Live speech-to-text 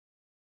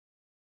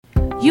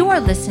You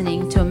are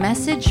listening to a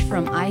message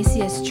from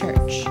ICS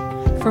Church.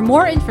 For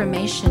more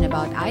information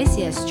about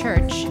ICS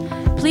Church,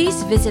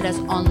 please visit us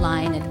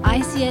online at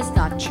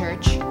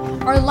ics.church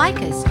or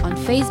like us on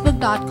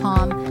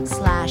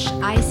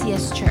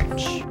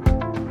facebook.com/ICSchurch.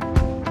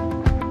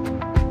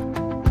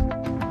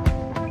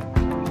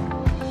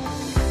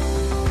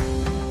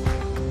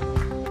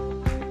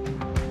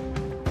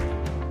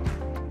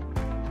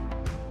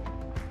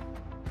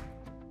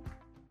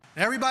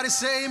 Everybody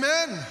say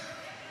amen.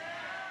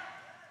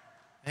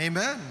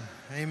 Amen.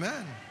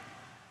 Amen.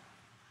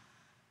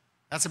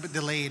 That's a bit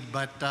delayed,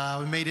 but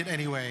we made it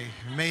anyway.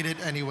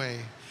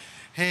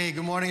 Hey,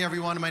 good morning,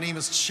 everyone. My name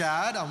is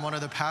Chad. I'm one of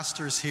the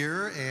pastors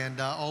here, and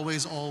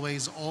always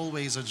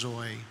a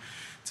joy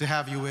to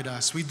have you with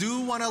us. We do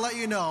want to let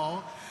you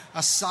know,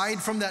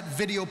 aside from that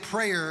video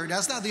prayer,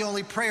 that's not the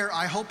only prayer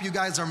I hope you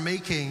guys are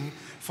making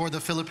for the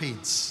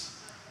Philippines.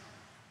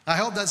 I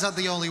hope that's not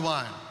the only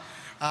one.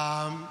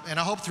 And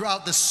I hope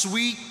throughout this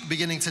week,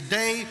 beginning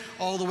today,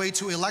 all the way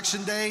to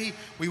Election Day,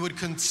 we would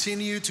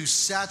continue to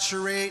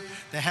saturate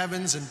the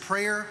heavens in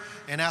prayer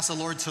and ask the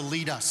Lord to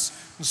lead us.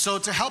 And so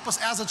to help us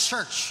as a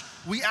church,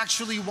 we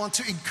actually want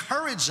to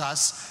encourage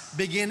us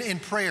begin in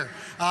prayer.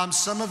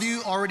 Some of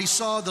you already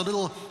saw the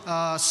little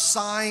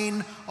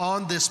sign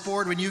on this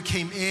board when you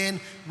came in.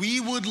 We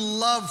would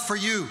love for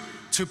you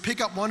to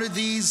pick up one of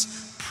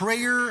these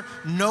prayer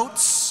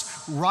notes.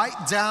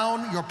 Write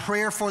down your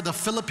prayer for the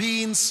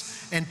Philippines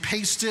and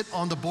paste it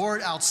on the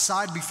board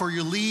outside before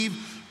you leave.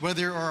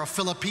 Whether you're a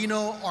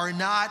Filipino or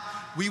not,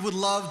 we would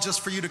love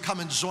just for you to come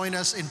and join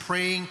us in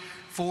praying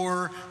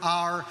for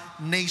our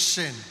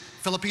nation.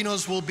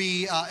 Filipinos will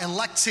be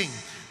electing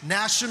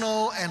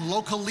national and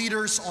local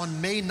leaders on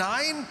May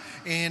 9,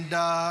 and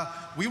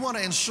we want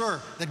to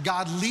ensure that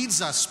God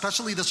leads us,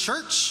 especially the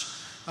church,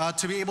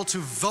 to be able to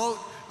vote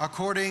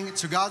according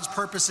to God's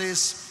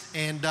purposes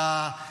and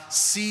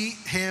see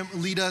Him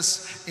lead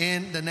us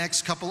in the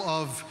next couple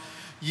of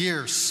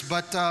years.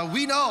 But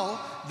we know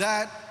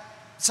that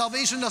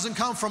salvation doesn't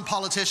come from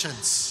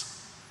politicians,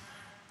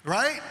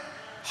 right?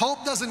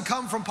 Hope doesn't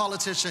come from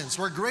politicians.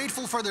 We're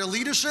grateful for their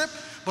leadership,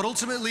 but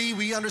ultimately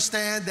we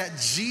understand that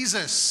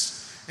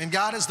Jesus and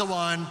God is the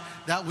one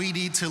that we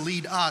need to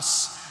lead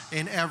us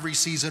in every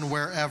season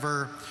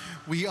wherever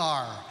we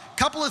are.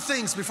 Couple of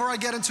things before I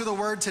get into the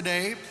word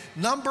today.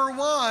 Number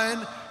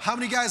one, how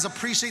many guys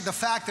appreciate the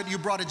fact that you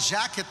brought a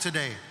jacket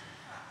today?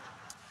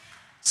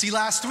 See,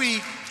 last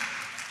week,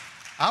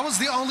 I was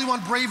the only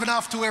one brave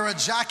enough to wear a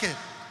jacket,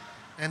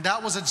 and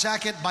that was a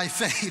jacket by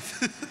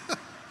faith.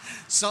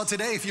 So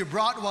today, if you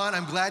brought one,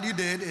 I'm glad you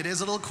did. It is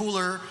a little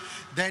cooler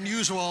than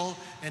usual,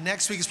 and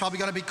next week is probably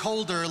gonna be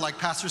colder, like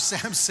Pastor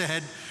Sam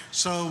said.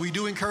 So we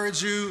do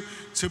encourage you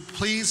to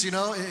please,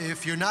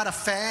 if you're not a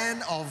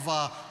fan of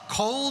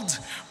cold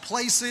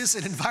places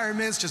and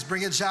environments, just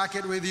bring a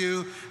jacket with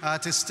you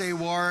to stay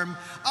warm.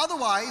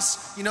 Otherwise,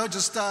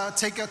 just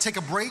take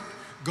a break,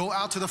 go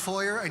out to the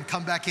foyer and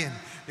come back in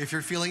if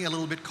you're feeling a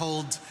little bit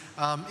cold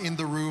in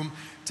the room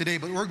today.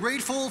 But we're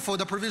grateful for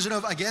the provision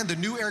of, again, the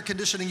new air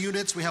conditioning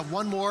units. We have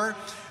one more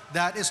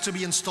that is to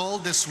be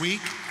installed this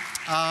week.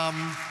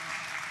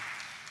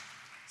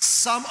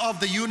 Some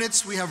of the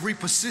units we have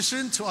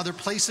repositioned to other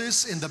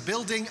places in the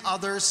building.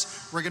 Others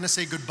we're going to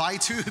say goodbye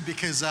to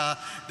because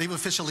they've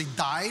officially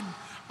died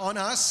on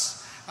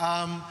us.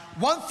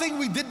 One thing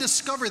we did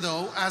discover,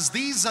 though, as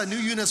these new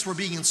units were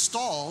being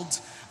installed,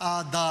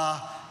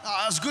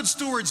 as good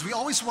stewards, we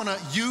always want to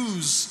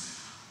use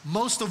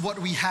most of what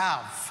we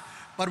have.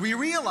 But we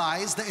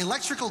realized the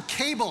electrical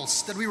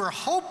cables that we were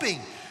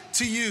hoping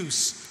to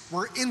use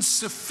were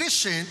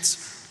insufficient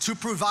to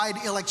provide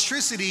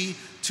electricity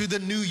to the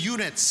new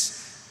units.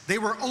 They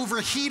were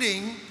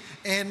overheating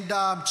and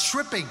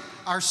tripping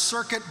our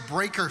circuit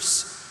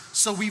breakers.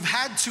 So we've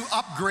had to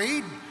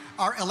upgrade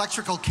our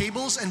electrical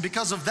cables, and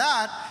because of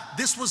that,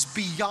 this was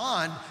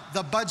beyond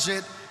the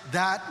budget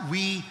that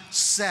we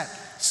set.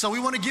 So we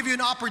want to give you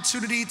an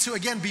opportunity to,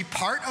 again, be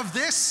part of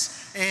this.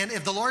 And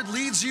if the Lord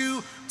leads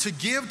you to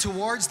give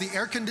towards the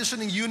air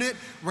conditioning unit,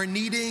 we're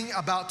needing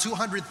about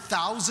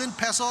 200,000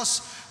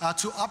 pesos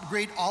to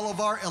upgrade all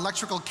of our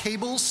electrical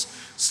cables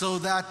so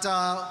that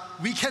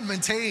we can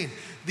maintain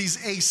these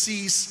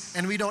ACs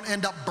and we don't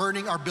end up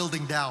burning our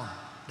building down.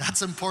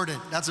 That's important.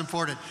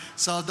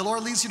 So if the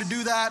Lord leads you to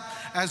do that,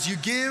 as you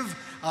give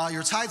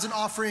your tithes and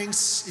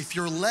offerings, if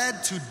you're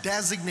led to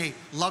designate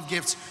love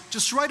gifts,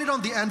 just write it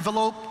on the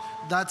envelope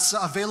that's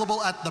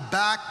available at the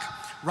back.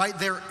 Right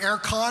there,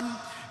 aircon,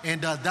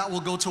 and that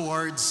will go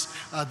towards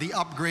the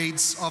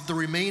upgrades of the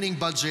remaining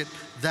budget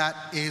that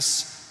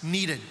is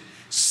needed.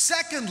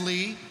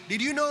 Secondly,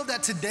 did you know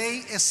that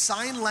today is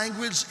Sign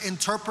Language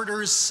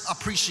Interpreters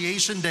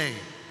Appreciation Day?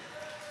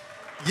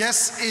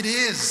 Yes, it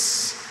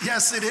is.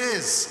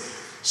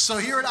 So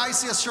here at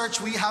ICS Church,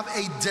 we have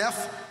a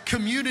deaf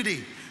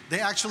community. They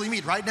actually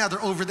meet. Right now,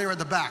 they're over there at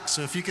the back.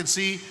 So if you can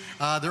see,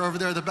 they're over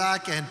there at the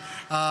back, and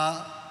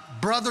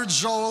Brother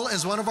Joel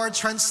is one of our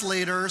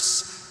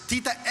translators.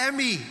 Tita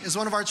Emmy is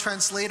one of our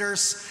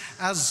translators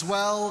as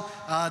well.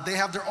 They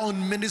have their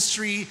own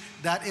ministry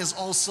that is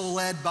also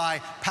led by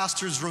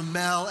Pastors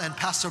Romel and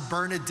Pastor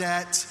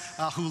Bernadette,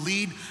 who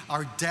lead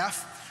our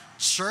deaf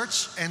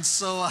church. And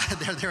so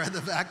they're there at the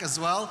back as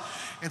well.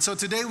 And so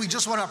today we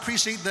just want to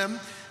appreciate them.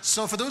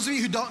 So for those of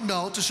you who don't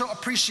know, to show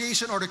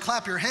appreciation or to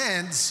clap your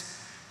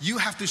hands, you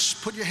have to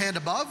put your hand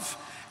above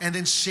and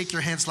then shake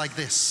your hands like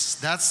this.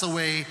 That's the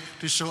way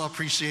to show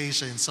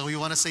appreciation. So we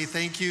want to say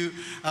thank you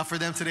for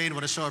them today and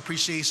want to show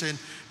appreciation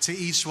to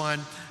each one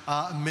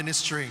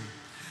ministering.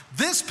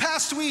 This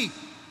past week,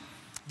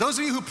 those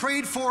of you who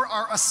prayed for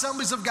our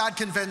Assemblies of God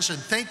convention,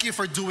 thank you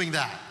for doing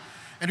that.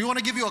 And we want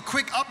to give you a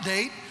quick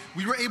update.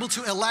 We were able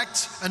to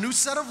elect a new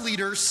set of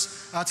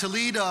leaders to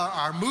lead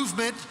our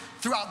movement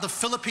throughout the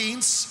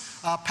Philippines.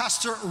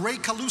 Pastor Ray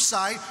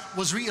Calusay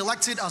was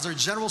re-elected as our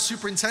General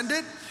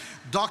Superintendent.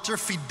 Dr.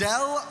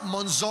 Fidel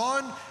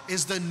Monzon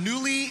is the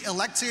newly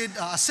elected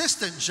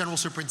Assistant General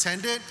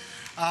Superintendent.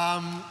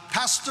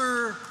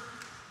 Pastor,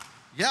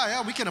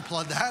 we can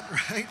applaud that,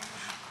 right?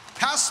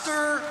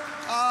 Pastor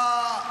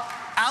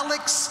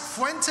Alex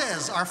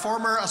Fuentes, our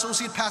former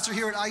Associate Pastor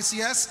here at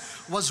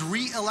ICS, was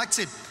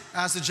re-elected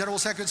as the General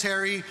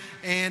Secretary,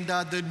 and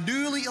the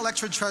newly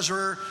elected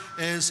Treasurer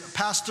is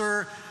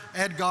Pastor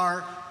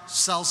Edgar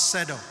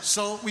Salcedo.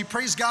 So we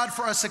praise God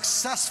for a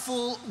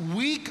successful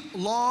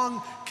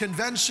week-long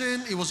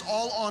convention. It was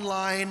all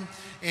online,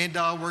 and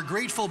we're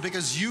grateful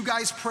because you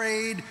guys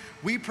prayed,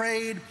 we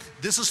prayed.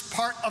 This is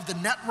part of the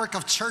network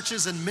of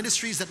churches and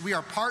ministries that we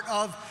are part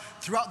of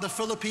throughout the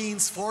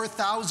Philippines.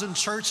 4,000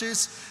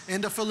 churches in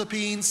the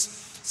Philippines,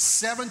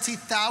 70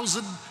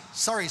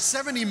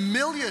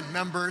 million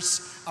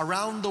members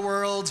around the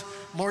world,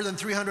 more than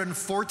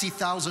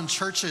 340,000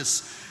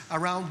 churches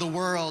around the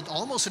world,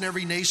 almost in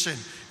every nation.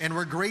 And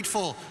we're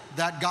grateful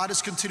that God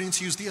is continuing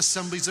to use the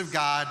Assemblies of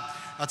God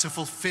to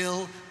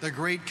fulfill the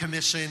Great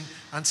Commission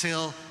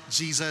until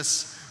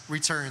Jesus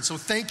returns. So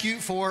thank you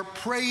for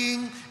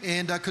praying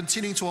and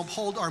continuing to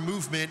uphold our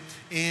movement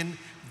in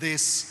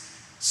this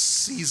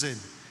season.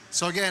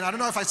 So again, I don't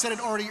know if I said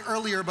it already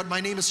earlier, but my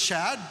name is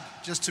Chad,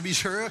 just to be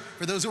sure.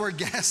 For those who are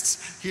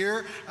guests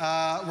here,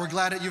 we're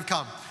glad that you've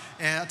come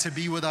to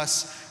be with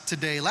us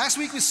today. Last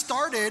week we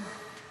started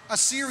a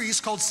series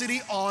called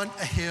City on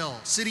a Hill.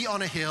 City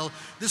on a Hill.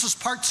 This was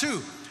part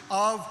 2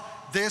 of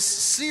this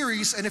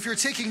series. And if you're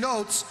taking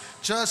notes,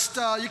 just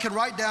you can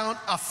write down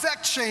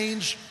affect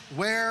change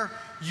where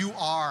you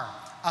are.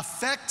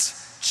 Affect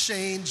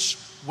change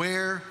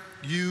where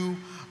you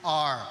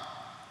are.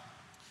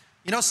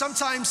 You know,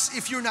 sometimes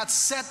if you're not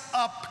set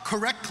up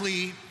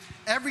correctly,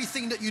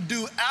 everything that you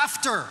do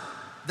after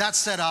that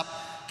setup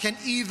can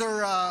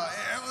either,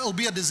 it'll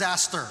be a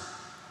disaster.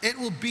 It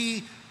will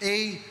be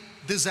a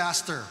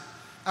disaster.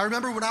 I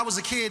remember when I was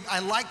a kid, I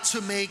liked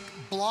to make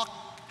block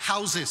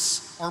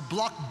houses or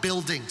block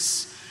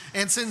buildings.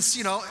 And since,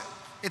 you know,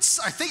 I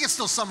think it's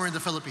still summer in the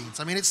Philippines.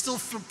 I mean, it's still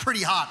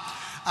pretty hot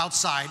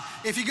outside.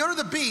 If you go to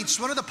the beach,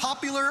 one of the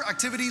popular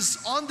activities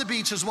on the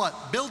beach is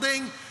what?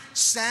 Building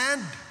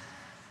sand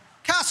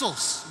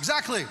castles,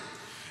 exactly.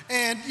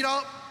 And you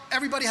know,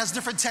 everybody has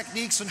different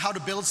techniques on how to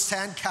build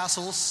sand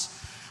castles.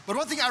 But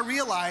one thing I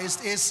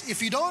realized is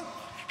if you don't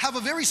have a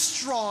very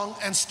strong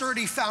and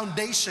sturdy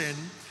foundation,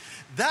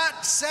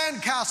 that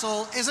sand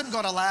castle isn't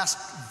gonna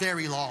last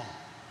very long.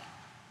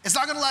 It's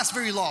not gonna last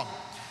very long.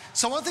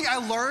 So one thing I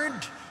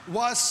learned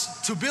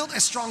was to build a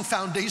strong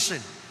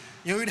foundation.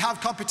 You know, we'd have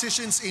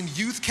competitions in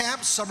youth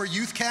camps, summer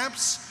youth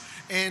camps,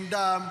 and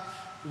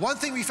one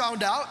thing we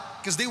found out,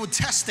 because they would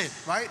test it,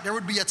 right? There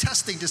would be a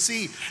testing to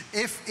see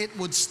if it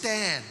would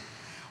stand.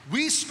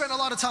 We spent a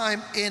lot of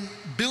time in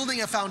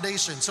building a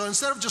foundation. So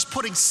instead of just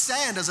putting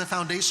sand as a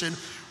foundation,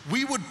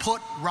 we would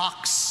put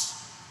rocks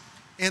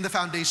in the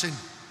foundation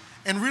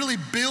and really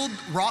build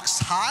rocks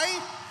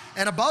high.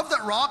 And above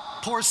that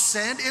rock, pour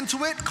sand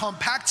into it,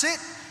 compact it,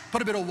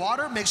 put a bit of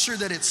water, make sure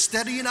that it's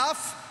steady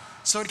enough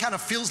so it kind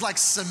of feels like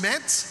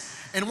cement.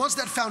 And once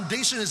that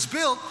foundation is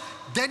built,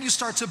 then you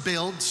start to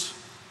build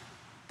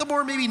the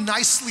more maybe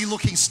nicely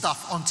looking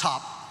stuff on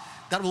top.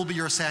 That will be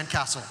your sand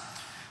castle.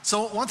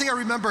 So one thing I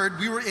remembered,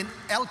 we were in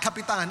El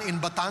Capitan in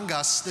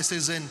Batangas. This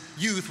is in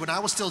youth, when I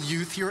was still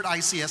youth here at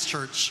ICS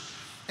Church.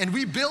 And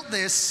we built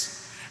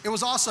this. It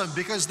was awesome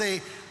because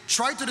they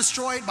tried to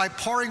destroy it by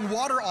pouring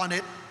water on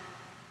it.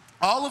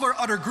 All of our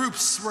other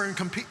groups were in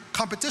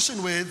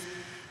competition with,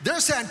 their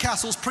sand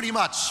castles pretty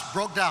much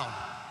broke down.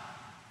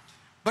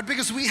 But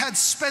because we had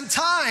spent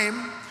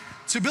time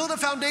to build a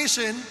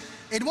foundation,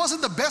 it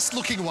wasn't the best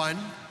looking one,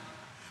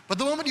 but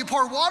the moment you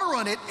pour water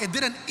on it, it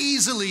didn't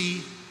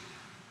easily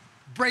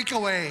break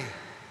away.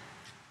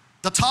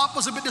 The top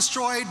was a bit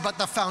destroyed, but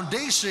the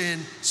foundation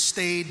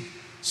stayed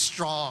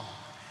strong.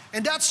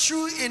 And that's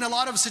true in a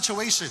lot of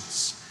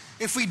situations.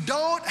 If we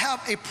don't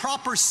have a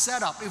proper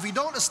setup, if we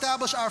don't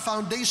establish our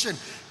foundation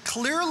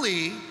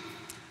clearly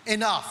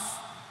enough,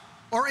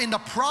 or in the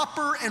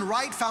proper and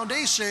right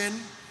foundation,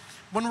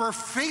 when we're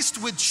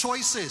faced with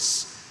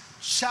choices,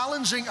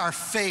 challenging our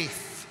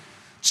faith,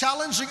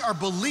 challenging our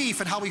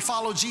belief in how we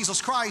follow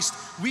Jesus Christ,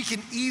 we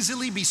can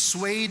easily be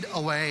swayed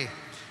away.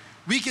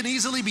 We can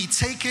easily be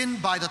taken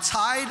by the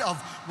tide of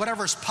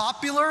whatever's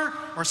popular,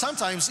 or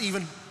sometimes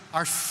even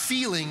our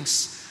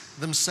feelings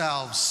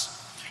themselves.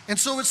 And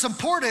so it's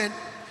important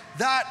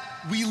that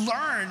we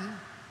learn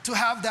to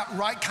have that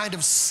right kind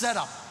of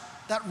setup,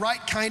 that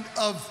right kind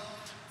of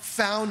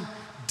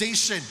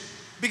foundation.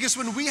 Because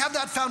when we have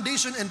that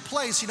foundation in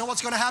place, you know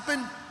what's going to happen?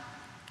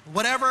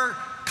 Whatever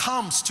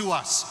comes to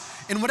us,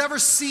 in whatever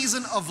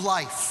season of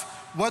life,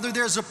 whether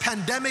there's a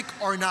pandemic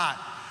or not,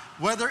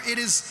 whether it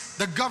is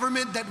the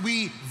government that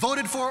we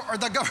voted for or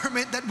the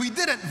government that we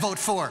didn't vote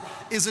for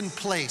is in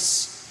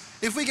place.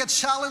 If we get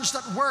challenged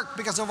at work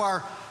because of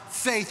our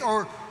faith,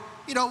 or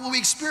when we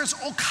experience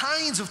all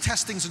kinds of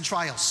testings and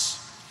trials,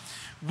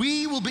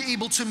 we will be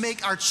able to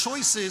make our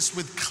choices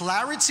with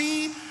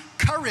clarity,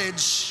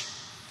 courage,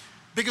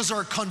 because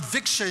our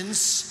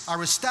convictions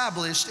are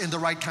established in the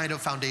right kind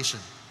of foundation.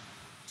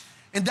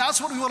 And that's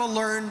what we want to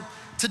learn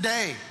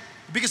today,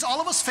 because all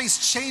of us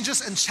face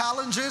changes and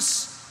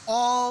challenges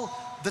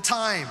all the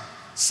time.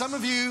 Some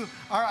of you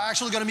are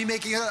actually going to be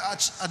making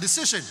a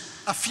decision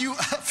a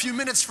few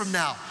minutes from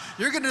now.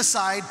 You're going to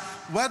decide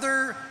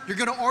whether you're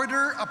going to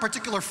order a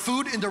particular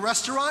food in the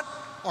restaurant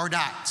or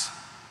not,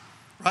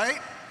 right?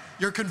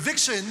 Your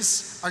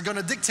convictions are going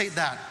to dictate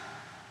that.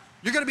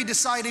 You're going to be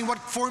deciding what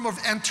form of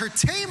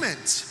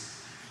entertainment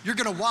you're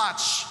going to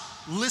watch,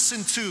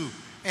 listen to,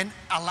 and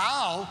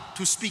allow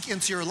to speak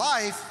into your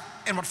life,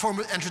 and what form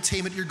of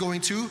entertainment you're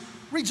going to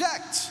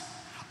reject.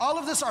 All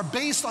of this are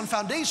based on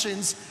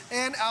foundations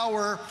and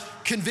our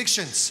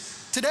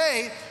convictions.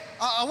 Today,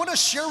 I want to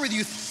share with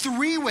you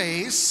 3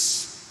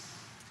 ways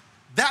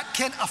that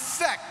can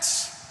affect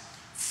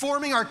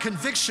forming our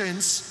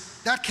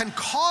convictions, that can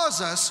cause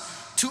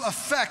us to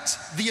affect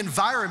the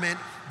environment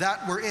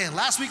that we're in.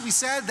 Last week we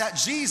said that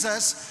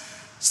Jesus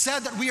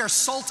said that we are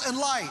salt and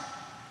light.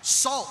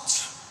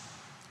 Salt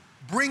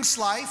brings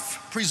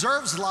life,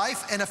 preserves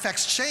life, and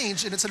affects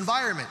change in its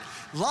environment.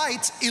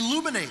 Light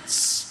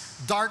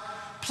illuminates dark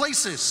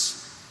places.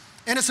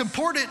 And it's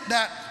important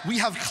that we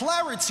have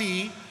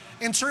clarity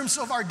in terms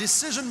of our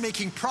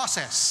decision-making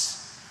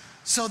process,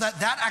 so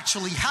that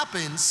actually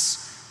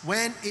happens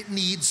when it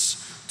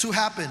needs to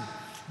happen.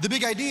 The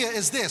big idea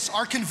is this: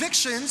 our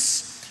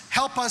convictions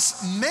help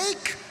us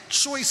make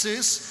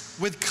choices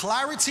with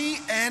clarity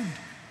and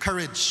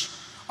courage.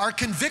 Our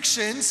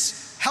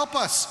convictions help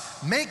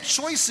us make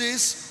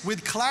choices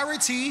with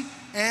clarity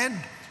and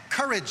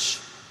courage.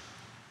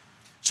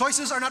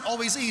 Choices are not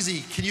always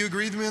easy. Can you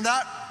agree with me on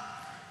that?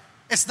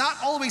 It's not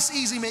always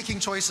easy making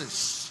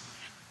choices.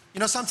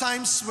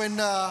 Sometimes when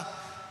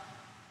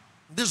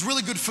there's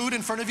really good food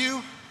in front of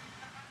you,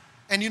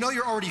 and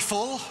you're already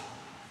full,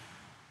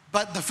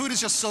 but the food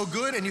is just so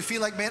good and you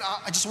feel like, man,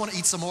 I just want to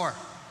eat some more,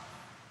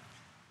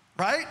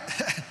 right?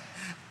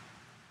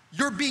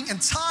 You're being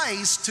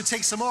enticed to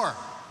take some more,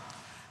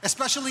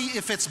 especially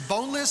if it's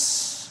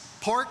boneless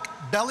pork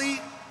belly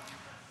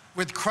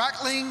with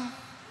crackling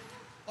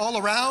all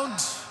around,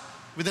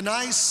 with a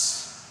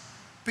nice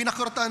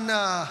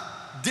pinakurutan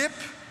dip,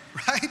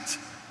 right?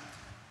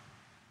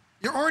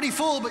 You're already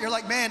full, but you're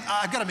like, man,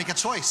 I've got to make a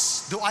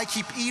choice. Do I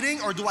keep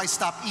eating or do I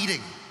stop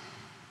eating?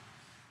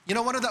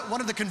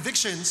 One of the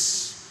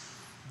convictions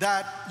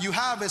that you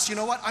have is,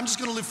 I'm just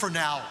going to live for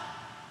now.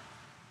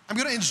 I'm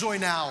going to enjoy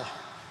now,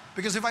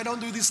 because if I don't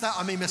do this now,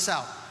 I may miss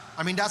out.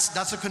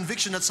 That's a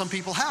conviction that some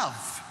people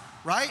have,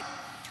 right?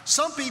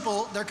 Some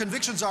people, their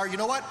convictions are,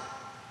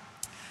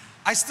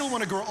 I still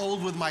want to grow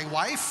old with my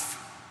wife.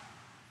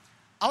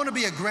 I want to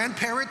be a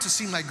grandparent to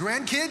see my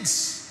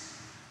grandkids.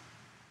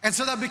 And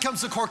so that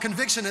becomes the core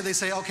conviction, and they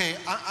say, okay,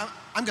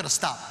 I'm going to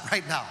stop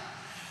right now.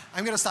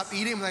 I'm going to stop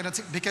eating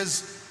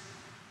because,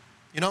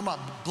 my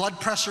blood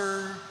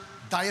pressure,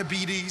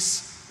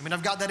 diabetes,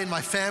 I've got that in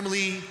my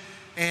family,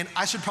 and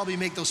I should probably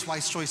make those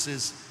wise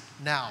choices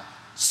now.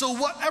 So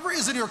whatever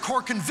is in your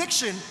core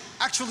conviction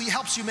actually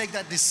helps you make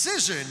that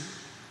decision.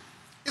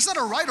 It's not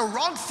a right or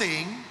wrong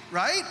thing,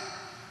 right?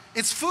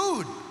 It's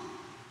food.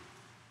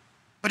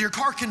 But your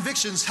core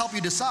convictions help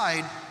you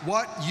decide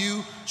what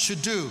you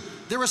should do.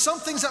 There are some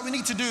things that we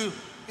need to do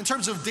in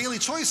terms of daily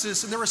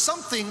choices, and there are some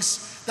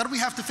things that we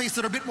have to face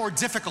that are a bit more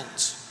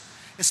difficult,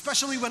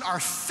 especially when our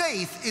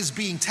faith is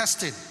being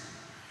tested.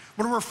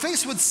 When we're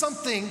faced with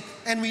something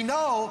and we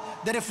know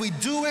that if we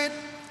do it,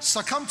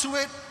 succumb to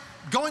it,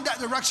 go in that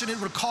direction, it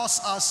would cause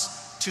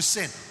us to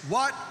sin.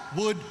 What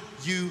would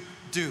you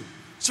do?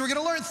 So we're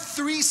going to learn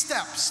 3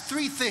 steps,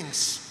 3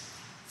 things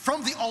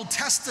from the Old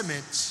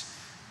Testament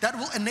that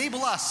will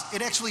enable us.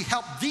 It actually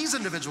helped these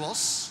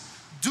individuals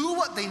do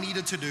what they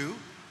needed to do,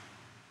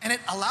 and it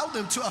allowed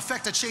them to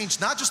affect a change,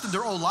 not just in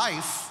their own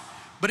life,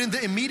 but in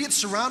the immediate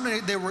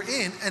surrounding they were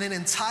in, and an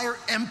entire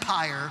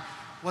empire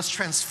was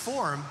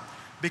transformed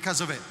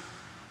because of it.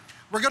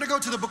 We're going to go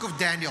to the book of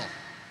Daniel.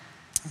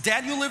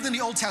 Daniel lived in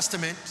the Old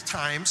Testament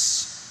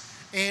times,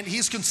 and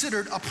he's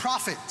considered a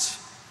prophet.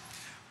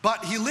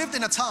 But he lived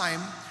in a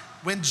time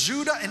when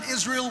Judah and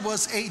Israel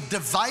was a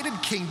divided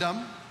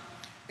kingdom.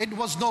 It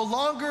was no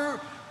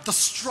longer the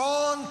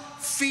strong,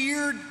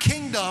 feared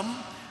kingdom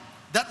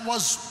that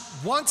was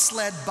once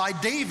led by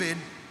David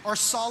or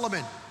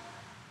Solomon.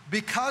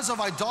 Because of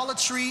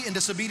idolatry and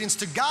disobedience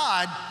to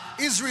God,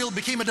 Israel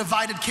became a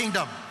divided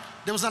kingdom.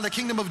 There was now the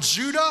kingdom of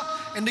Judah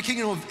and the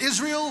kingdom of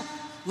Israel,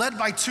 led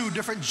by two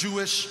different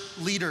Jewish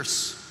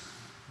leaders.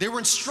 They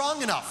weren't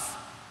strong enough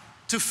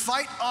to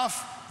fight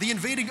off the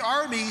invading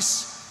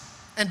armies,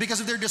 and because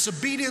of their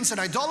disobedience and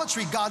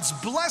idolatry, God's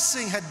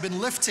blessing had been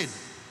lifted.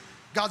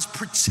 God's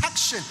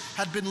protection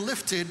had been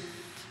lifted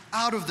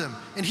out of them.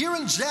 And here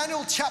in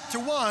Daniel chapter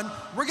 1,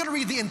 we're going to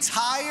read the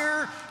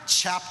entire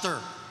chapter.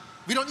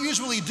 We don't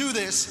usually do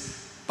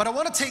this, but I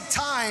want to take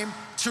time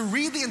to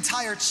read the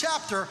entire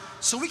chapter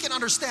so we can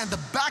understand the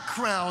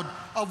background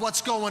of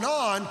what's going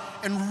on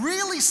and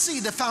really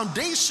see the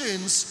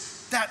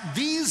foundations that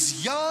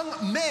these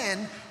young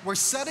men were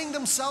setting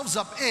themselves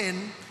up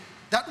in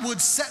that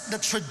would set the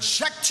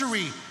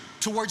trajectory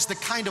towards the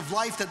kind of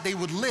life that they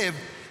would live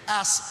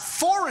as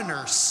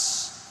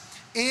foreigners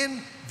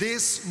in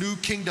this new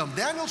kingdom.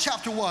 Daniel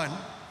chapter 1,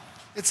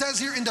 it says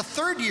here, in the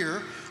 3rd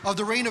year of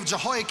the reign of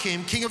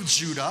Jehoiakim, king of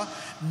Judah,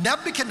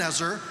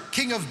 Nebuchadnezzar,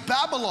 king of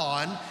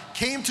Babylon,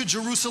 came to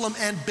Jerusalem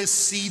and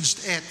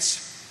besieged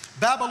it.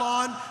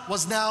 Babylon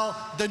was now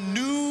the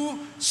new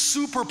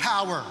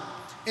superpower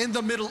in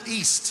the Middle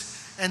East,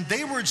 and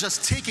they were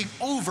just taking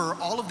over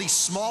all of these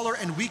smaller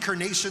and weaker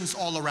nations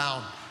all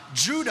around.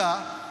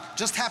 Judah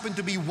just happened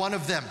to be one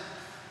of them.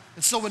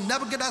 And so when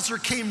Nebuchadnezzar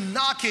came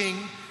knocking,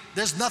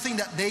 there's nothing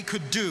that they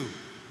could do.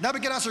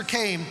 Nebuchadnezzar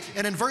came,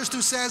 and in verse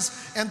 2 says,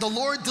 "And the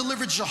Lord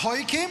delivered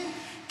Jehoiakim,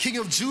 king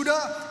of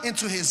Judah,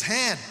 into his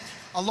hand,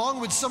 along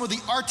with some of the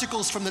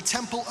articles from the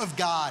temple of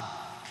God.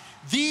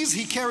 These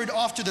he carried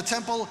off to the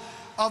temple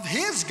of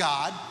his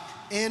God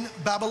in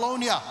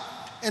Babylonia,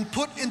 and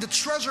put in the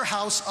treasure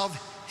house of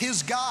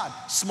his God,"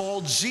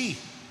 small g.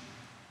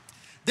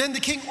 "Then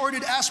the king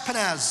ordered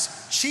Ashpenaz,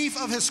 chief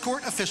of his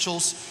court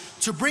officials,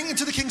 to bring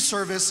into the king's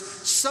service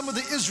some of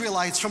the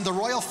Israelites from the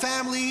royal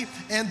family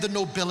and the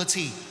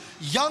nobility,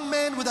 young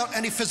men without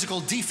any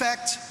physical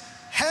defect,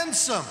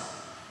 handsome,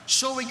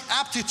 showing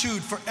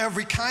aptitude for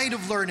every kind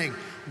of learning,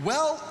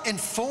 well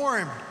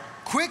informed,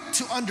 quick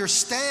to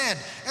understand,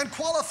 and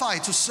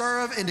qualified to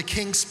serve in the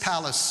king's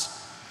palace.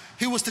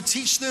 He was to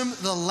teach them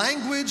the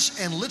language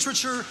and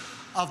literature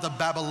of the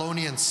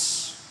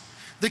Babylonians.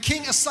 The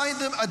king assigned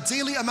them a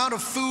daily amount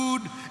of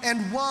food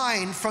and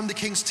wine from the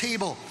king's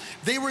table.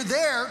 They were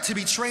there to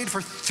be trained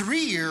for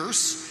 3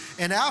 years,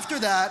 and after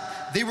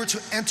that, they were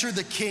to enter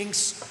the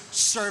king's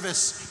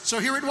service." So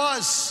here it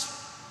was.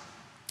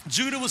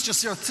 Judah was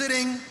just there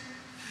sitting,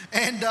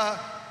 and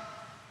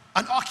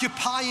an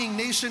occupying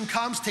nation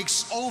comes,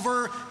 takes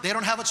over. They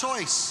don't have a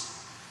choice.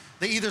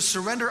 They either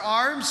surrender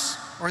arms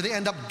or they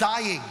end up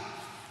dying.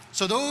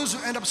 So those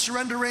who end up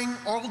surrendering,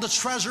 all the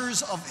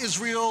treasures of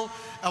Israel,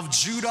 of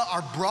Judah,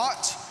 are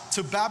brought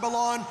to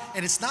Babylon.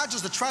 And it's not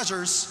just the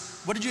treasures.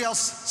 What did you else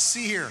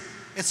see here?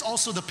 It's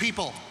also the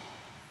people.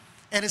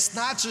 And it's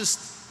not just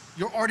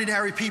your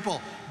ordinary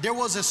people. There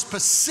was a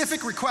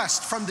specific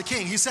request from the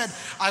king. He said,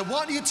 "I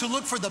want you to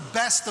look for the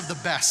best of the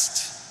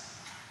best."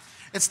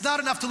 It's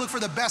not enough to look for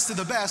the best of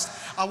the best.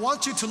 I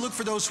want you to look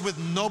for those with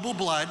noble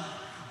blood,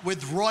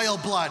 with royal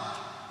blood.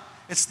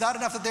 It's not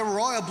enough that they were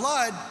royal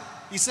blood.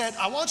 He said,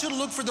 "I want you to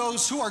look for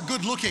those who are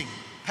good looking,"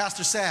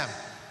 Pastor Sam,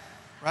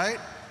 right?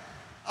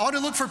 I want to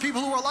look for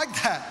people who are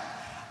like that.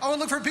 I want to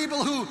look for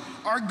people who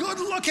are good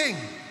looking.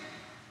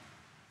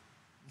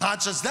 Not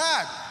just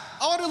that.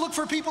 I want to look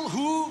for people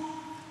who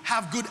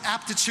have good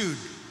aptitude,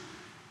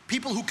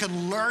 people who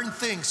can learn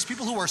things,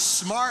 people who are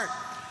smart,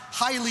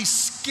 highly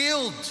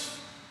skilled.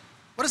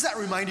 What does that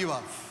remind you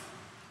of?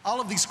 All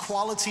of these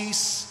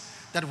qualities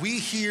that we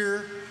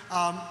hear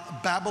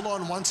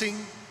Babylon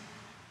wanting.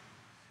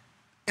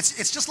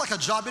 It's just like a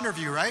job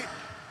interview, right?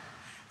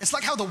 It's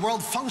like how the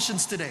world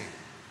functions today.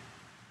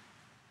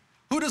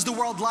 Who does the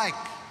world like?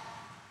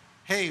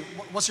 Hey,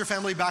 what's your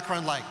family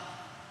background like?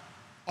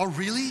 Oh,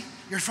 really?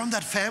 You're from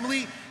that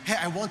family? Hey,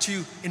 I want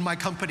you in my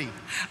company.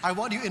 I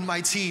want you in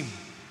my team,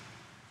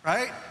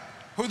 right?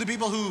 Who are the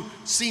people who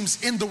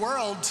seems in the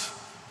world?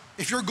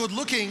 If you're good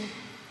looking,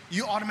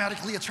 you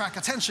automatically attract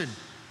attention.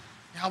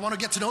 Yeah, I want to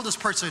get to know this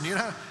person, you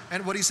know?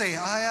 And what do you say?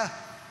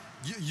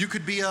 You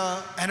could be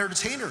an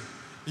entertainer.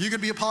 You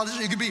could be a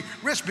politician. You could be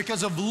rich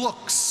because of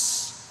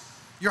looks.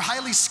 You're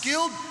highly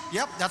skilled?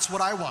 Yep, that's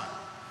what I want.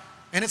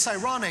 And it's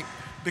ironic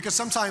because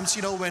sometimes,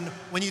 you know,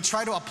 when you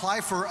try to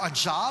apply for a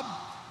job,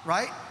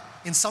 right?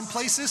 In some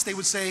places, they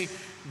would say,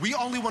 "We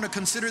only want to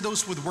consider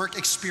those with work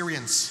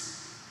experience."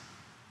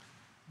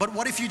 But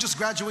what if you just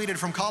graduated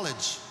from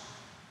college?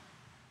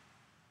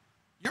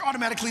 You're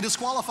automatically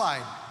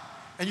disqualified.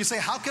 And you say,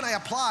 "How can I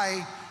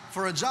apply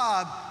for a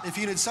job if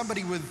you need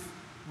somebody with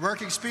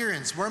work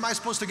experience? Where am I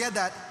supposed to get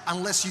that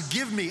unless you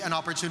give me an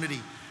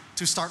opportunity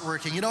to start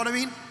working?" You know what I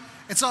mean?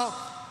 And so,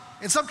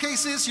 in some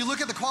cases, you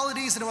look at the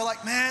qualities and we're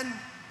like, man,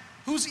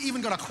 who's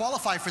even going to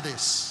qualify for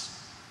this?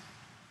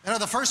 You know,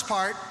 the first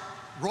part,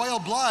 royal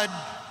blood,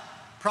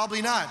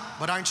 probably not.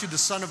 But aren't you the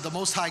son of the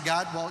Most High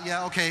God? Well,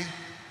 yeah, okay.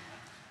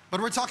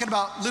 But we're talking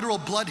about literal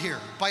blood here,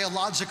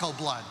 biological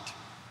blood.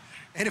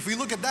 And if we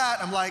look at that,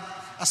 I'm like,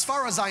 as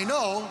far as I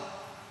know,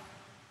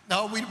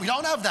 no, we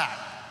don't have that.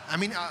 I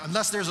mean,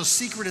 unless there's a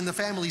secret in the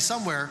family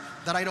somewhere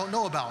that I don't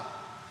know about.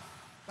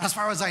 As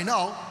far as I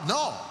know,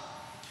 no.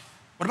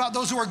 What about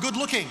those who are good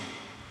looking?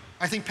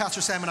 I think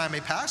Pastor Sam and I may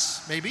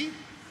pass, maybe.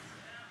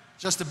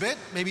 Just a bit.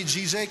 Maybe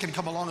GJ can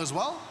come along as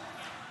well.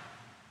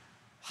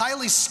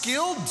 Highly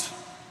skilled.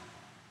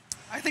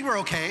 I think we're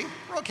okay.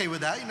 We're okay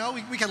with that. You know,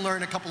 we can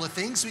learn a couple of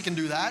things. We can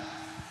do that.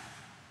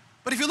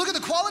 But if you look at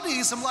the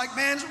qualities, I'm like,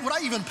 man, would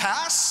I even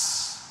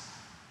pass?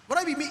 Would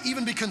I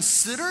even be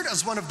considered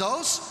as one of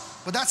those?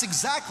 But that's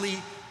exactly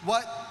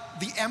what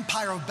the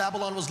empire of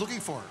Babylon was looking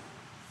for.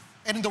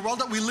 And in the world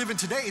that we live in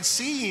today, it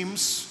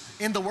seems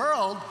in the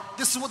world,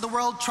 this is what the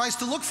world tries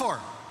to look for.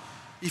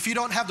 If you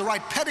don't have the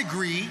right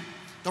pedigree,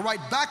 the right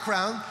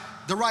background,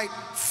 the right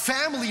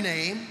family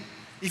name,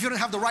 if you don't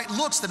have the right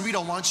looks, then we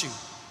don't want you.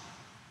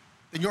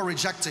 Then you're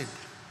rejected.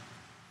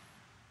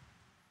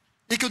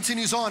 It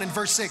continues on in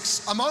verse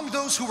 6. Among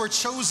those who were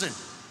chosen,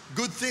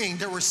 good thing,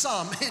 there were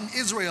some in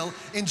Israel,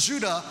 in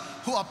Judah,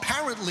 who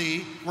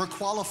apparently were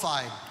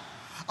qualified.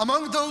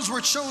 Among those who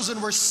were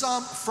chosen were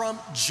some from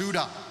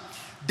Judah.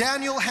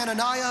 Daniel,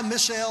 Hananiah,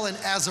 Mishael, and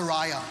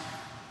Azariah.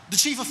 The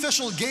chief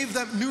official gave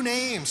them new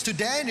names. To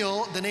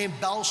Daniel, the name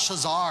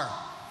Belshazzar.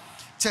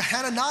 To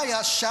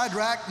Hananiah,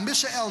 Shadrach,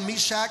 Mishael,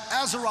 Meshach,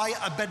 Azariah,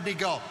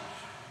 Abednego.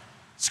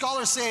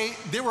 Scholars say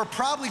they were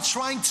probably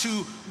trying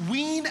to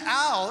wean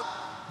out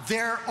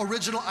their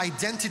original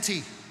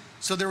identity.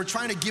 So they were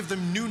trying to give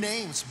them new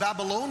names,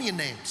 Babylonian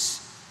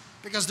names,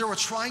 because they were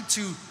trying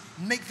to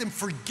make them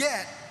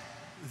forget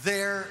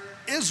their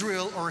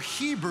Israel or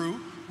Hebrew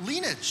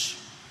lineage.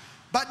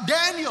 But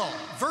Daniel,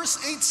 verse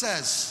 8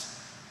 says,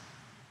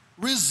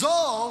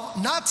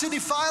 resolved not to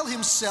defile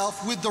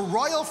himself with the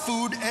royal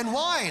food and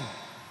wine.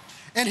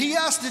 And he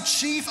asked the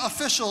chief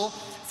official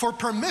for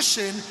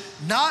permission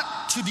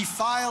not to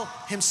defile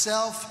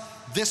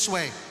himself this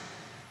way.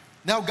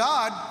 Now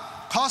God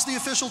caused the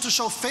official to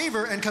show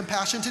favor and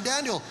compassion to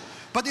Daniel.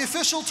 But the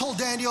official told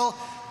Daniel,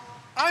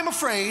 I'm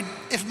afraid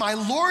if my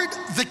lord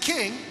the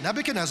king,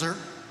 Nebuchadnezzar,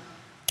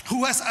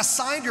 who has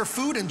assigned your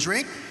food and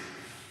drink,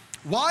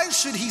 why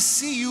should he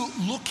see you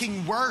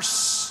looking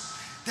worse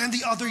than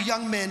the other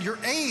young men your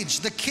age?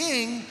 The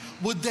king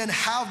would then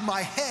have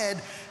my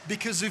head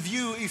because of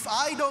you. If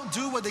I don't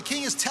do what the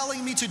king is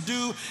telling me to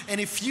do,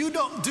 and if you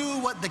don't do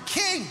what the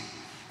king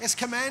is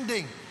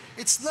commanding,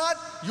 it's not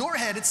your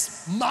head,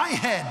 it's my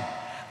head.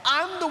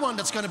 I'm the one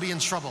that's going to be in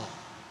trouble.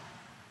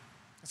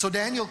 So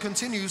Daniel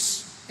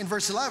continues in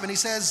verse 11. He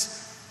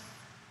says,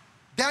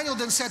 Daniel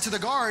then said to the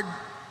guard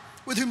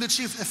with whom the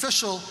chief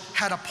official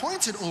had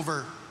appointed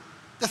over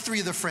the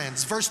three of the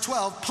friends. Verse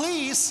 12,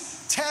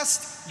 please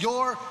test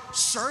your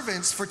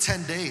servants for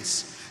 10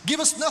 days. Give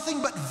us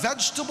nothing but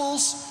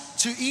vegetables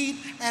to eat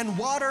and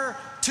water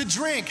to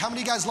drink. How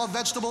many of you guys love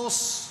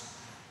vegetables?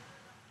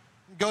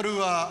 Go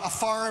to a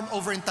farm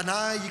over in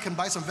Tanay, you can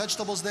buy some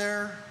vegetables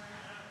there,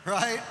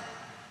 right?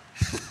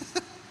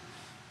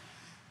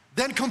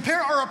 Then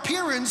compare our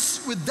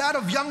appearance with that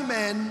of young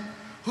men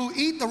who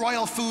eat the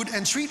royal food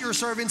and treat your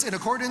servants in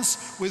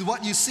accordance with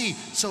what you see.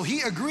 So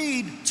he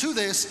agreed to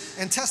this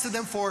and tested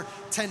them for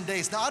 10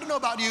 days. Now, I don't know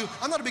about you,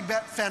 I'm not a big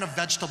fan of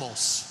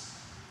vegetables.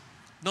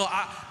 No,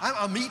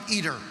 I'm a meat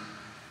eater.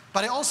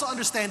 But I also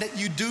understand that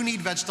you do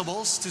need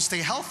vegetables to stay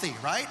healthy,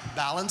 right?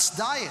 Balanced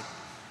diet.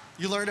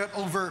 You learn it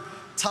over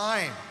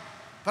time.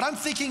 But I'm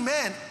thinking,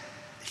 man,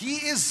 he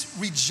is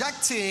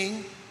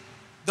rejecting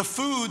the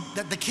food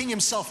that the king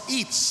himself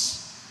eats.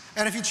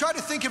 And if you try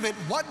to think of it,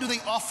 what do they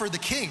offer the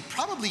king?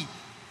 Probably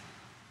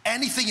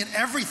anything and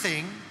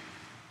everything,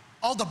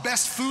 all the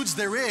best foods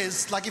there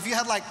is. Like if you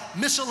had like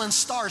Michelin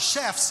star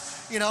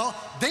chefs, you know,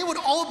 they would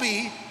all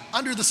be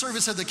under the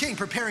service of the king,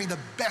 preparing the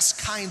best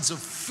kinds of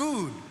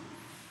food.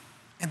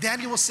 And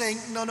Daniel was saying,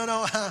 no,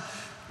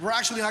 we're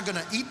actually not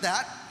gonna eat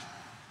that.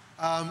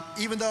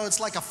 Even though it's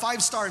like a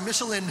 5-star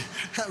Michelin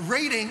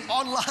rating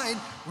online,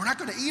 we're not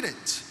gonna eat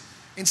it.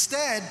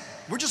 Instead,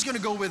 we're just gonna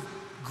go with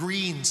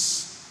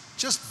greens.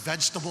 Just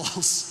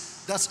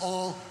vegetables, that's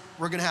all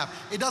we're gonna have.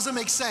 It doesn't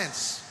make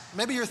sense.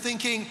 Maybe you're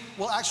thinking,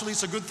 well, actually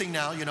it's a good thing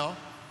now, you know.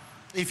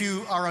 If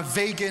you are a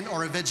vegan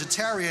or a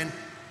vegetarian,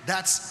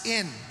 that's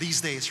in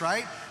these days,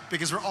 right?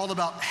 Because we're all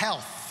about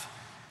health,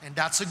 and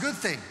that's a good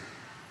thing.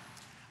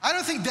 I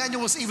don't think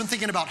Daniel was even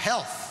thinking about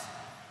health.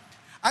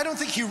 I don't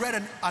think he read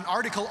an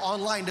article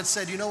online that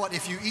said, you know what,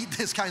 if you eat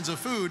these kinds of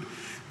food,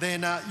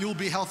 then you'll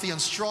be healthy and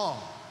strong.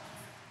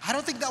 I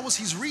don't think that was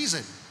his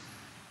reason.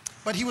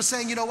 But he was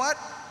saying, you know what?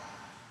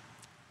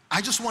 I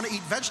just want to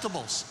eat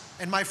vegetables,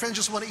 and my friends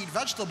just want to eat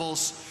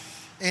vegetables,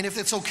 and if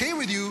it's okay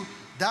with you,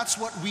 that's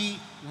what we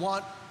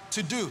want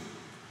to do.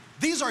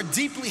 These are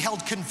deeply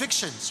held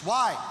convictions.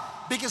 Why?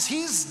 Because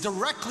he's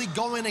directly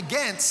going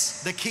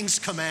against the king's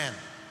command.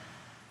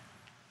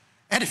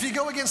 And if you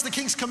go against the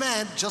king's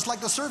command, just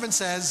like the servant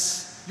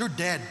says, you're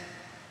dead.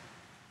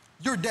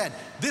 You're dead.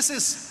 This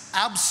is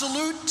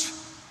absolute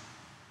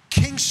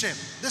kingship.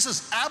 This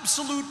is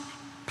absolute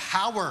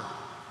power.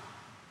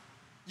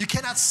 You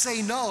cannot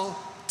say no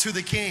to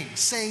the king.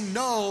 Saying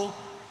no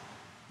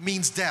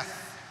means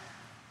death.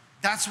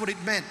 That's what it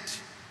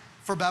meant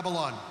for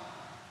Babylon.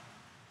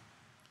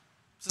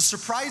 So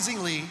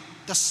surprisingly,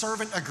 the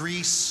servant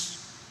agrees.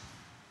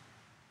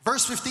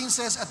 Verse 15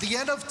 says, at the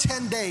end of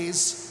 10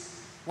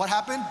 days, what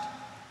happened?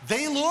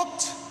 They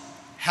looked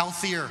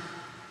healthier.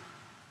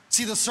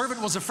 See, the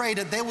servant was afraid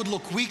that they would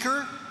look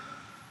weaker,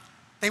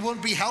 they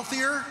wouldn't be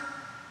healthier,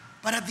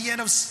 but at the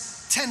end of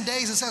 10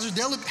 days, it says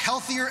they'll look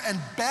healthier and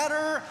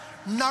better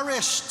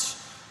nourished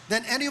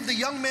than any of the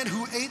young men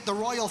who ate the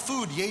royal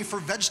food. Yea, for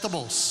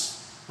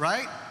vegetables,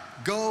 right?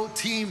 Go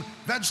team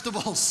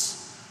vegetables.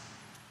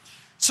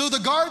 So the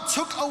guard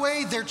took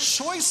away their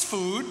choice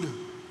food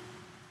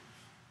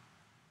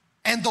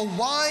and the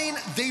wine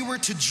they were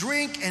to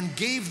drink and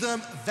gave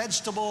them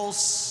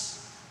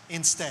vegetables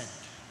instead.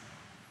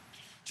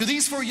 To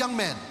these 4 young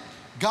men,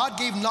 God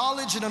gave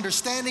knowledge and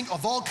understanding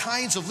of all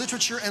kinds of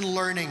literature and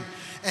learning.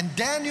 And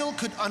Daniel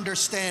could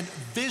understand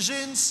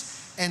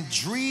visions and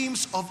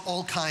dreams of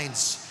all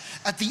kinds.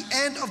 At the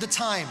end of the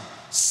time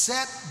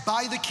set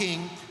by the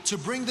king to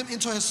bring them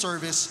into his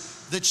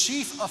service, the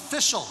chief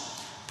official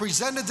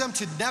presented them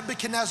to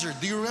Nebuchadnezzar.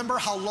 Do you remember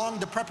how long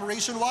the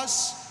preparation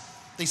was?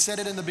 They said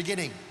it in the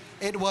beginning.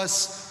 It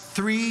was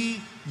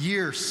 3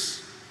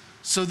 years.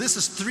 So this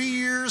is 3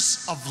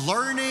 years of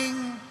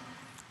learning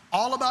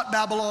all about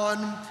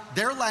Babylon,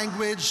 their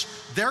language,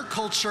 their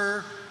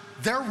culture,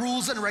 their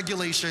rules and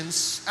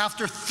regulations.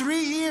 After 3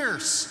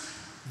 years,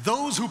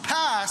 those who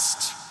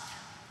passed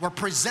were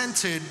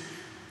presented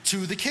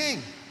to the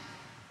king.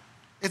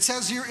 It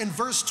says here in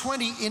verse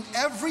 20, in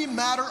every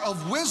matter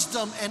of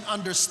wisdom and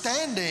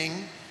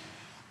understanding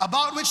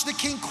about which the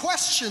king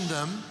questioned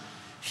them,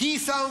 he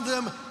found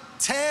them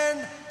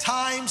 10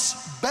 times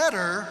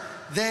better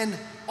than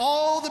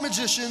all the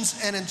magicians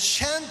and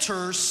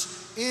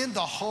enchanters in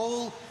the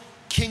whole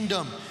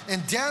kingdom.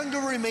 And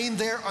Daniel remained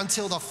there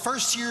until the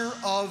first year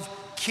of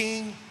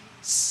King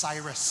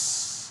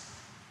Cyrus.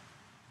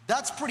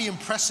 That's pretty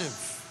impressive.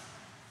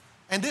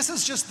 And this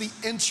is just the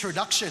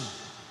introduction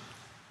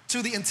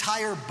to the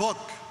entire book.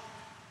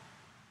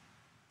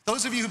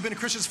 Those of you who've been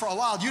Christians for a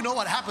while, you know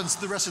what happens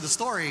to the rest of the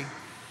story.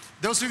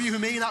 Those of you who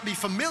may not be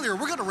familiar,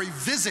 we're going to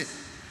revisit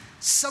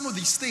some of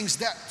these things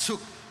that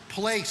took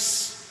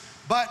place.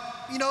 But,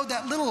 you know,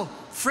 that little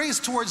phrase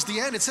towards the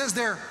end, it says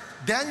there,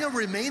 Daniel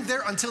remained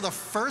there until the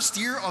first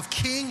year of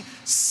King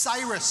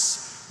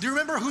Cyrus. Do you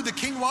remember who the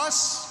king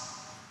was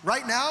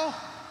right now?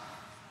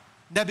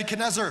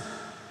 Nebuchadnezzar.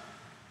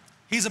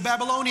 He's a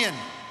Babylonian.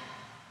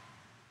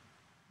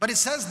 But it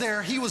says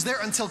there, he was there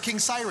until King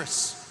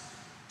Cyrus.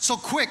 So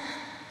quick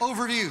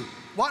overview.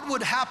 What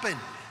would happen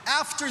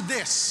after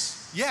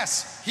this?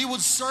 Yes, he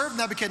would serve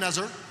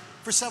Nebuchadnezzar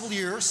for several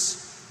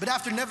years. But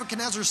after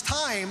Nebuchadnezzar's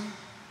time,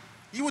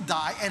 he would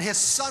die and his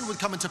son would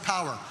come into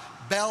power,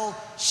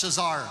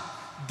 Belshazzar.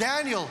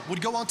 Daniel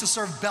would go on to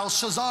serve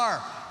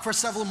Belshazzar for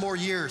several more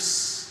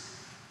years.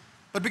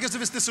 But because of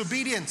his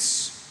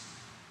disobedience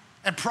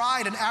and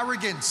pride and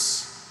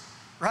arrogance,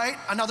 right,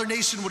 another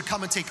nation would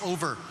come and take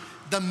over.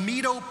 The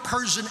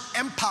Medo-Persian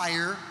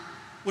Empire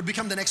would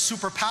become the next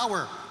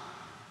superpower.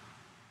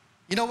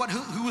 You know what?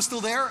 Who was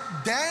still there?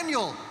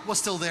 Daniel was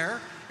still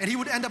there, and he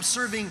would end up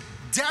serving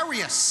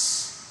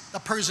Darius, the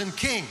Persian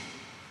king.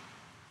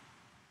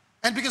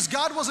 And because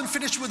God wasn't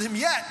finished with him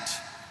yet,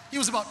 he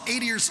was about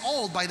 80 years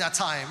old by that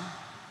time.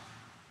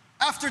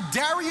 After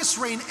Darius'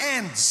 reign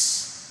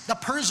ends, the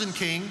Persian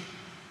king,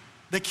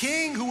 the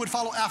king who would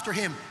follow after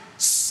him,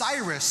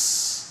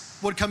 Cyrus,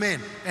 would come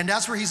in. And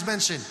that's where he's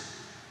mentioned.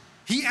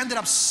 He ended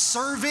up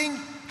serving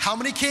how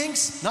many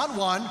kings? Not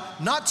 1,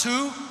 not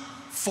 2,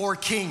 4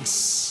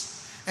 kings.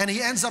 And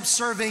he ends up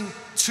serving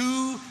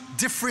 2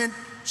 different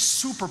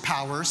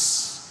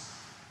superpowers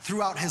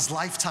throughout his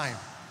lifetime.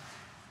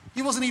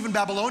 He wasn't even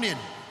Babylonian.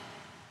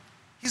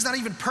 He's not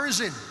even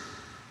Persian.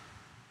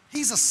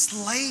 He's a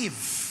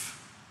slave.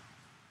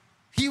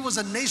 He was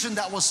a nation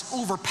that was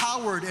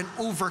overpowered and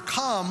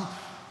overcome,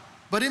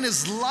 but in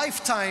his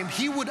lifetime,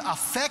 he would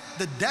affect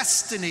the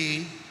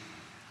destiny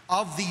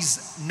of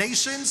these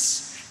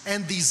nations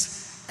and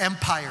these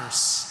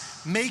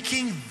empires,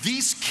 making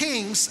these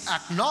kings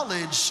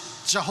acknowledge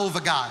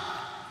Jehovah God.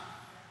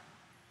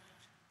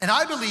 And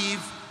I believe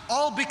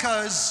all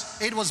because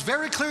it was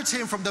very clear to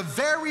him from the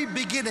very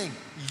beginning,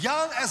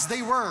 young as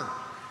they were,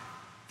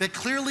 they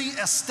clearly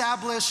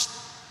established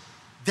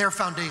their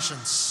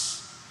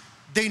foundations.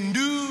 They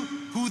knew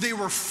who they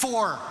were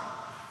for.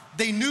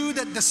 They knew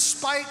that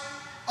despite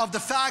of the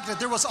fact that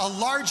there was a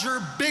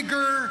larger,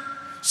 bigger,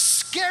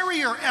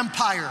 scarier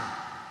empire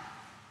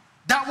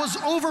that was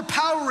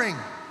overpowering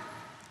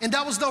and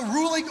that was now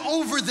ruling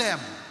over them,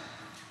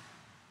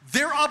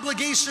 their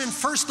obligation,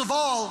 first of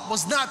all,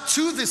 was not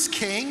to this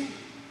king,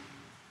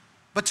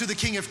 but to the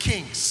King of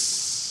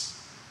Kings,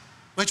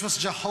 which was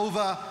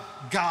Jehovah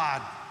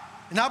God.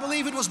 And I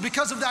believe it was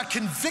because of that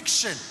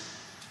conviction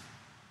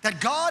that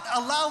God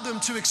allowed them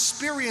to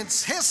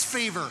experience his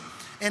favor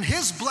and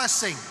his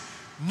blessing,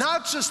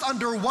 not just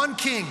under one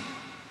king,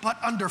 but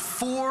under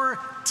 4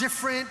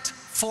 different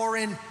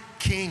foreign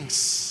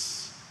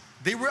kings.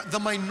 They were the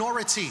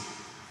minority.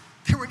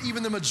 They weren't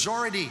even the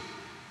majority.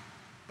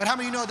 But how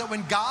many of you know that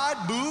when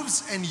God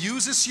moves and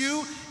uses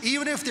you,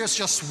 even if there's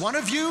just one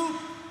of you,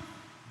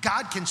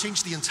 God can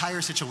change the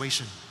entire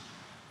situation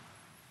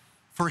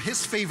for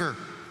His favor,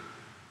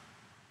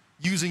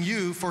 using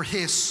you for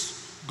His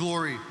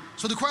glory.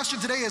 So the question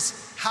today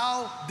is,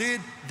 how did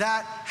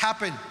that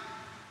happen?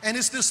 And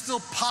is this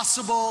still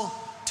possible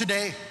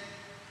today?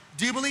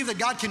 Do you believe that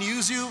God can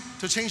use you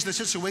to change the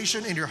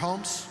situation in your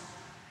homes?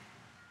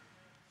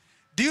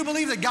 Do you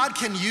believe that God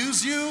can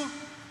use you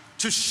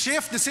to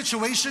shift the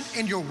situation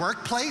in your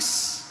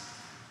workplace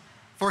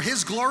for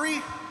His glory?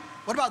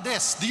 What about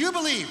this? Do you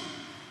believe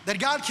that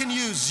God can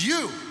use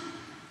you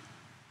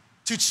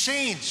to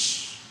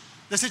change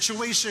the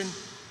situation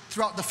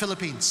throughout the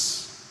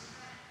Philippines,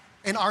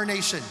 in our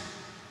nation?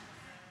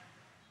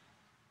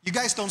 You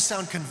guys don't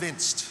sound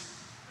convinced.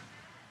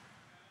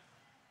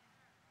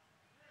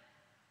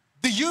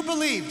 Do you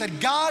believe that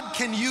God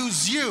can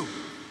use you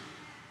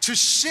to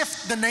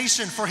shift the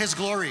nation for His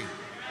glory?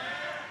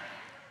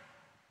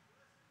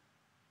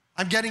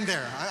 I'm getting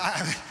there.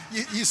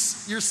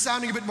 You're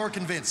sounding a bit more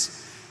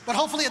convinced. But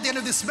hopefully at the end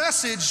of this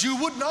message, you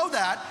would know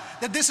that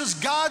this is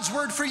God's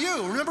word for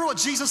you. Remember what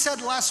Jesus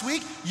said last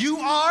week? You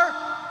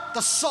are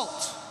the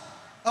salt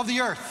of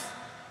the earth.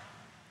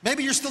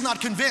 Maybe you're still not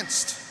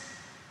convinced.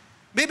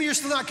 Maybe you're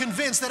still not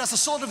convinced that as the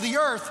salt of the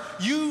earth,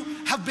 you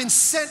have been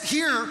sent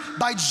here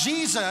by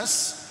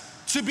Jesus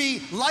to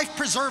be life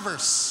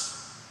preservers,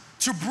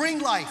 to bring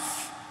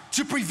life,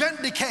 to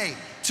prevent decay,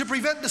 to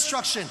prevent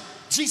destruction.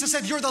 Jesus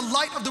said, you're the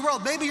light of the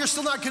world. Maybe you're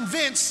still not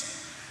convinced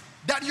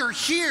that you're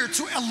here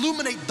to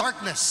illuminate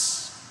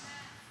darkness.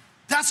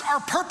 That's our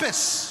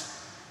purpose.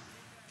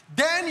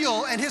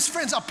 Daniel and his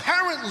friends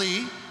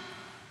apparently,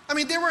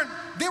 they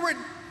weren't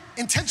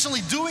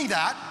intentionally doing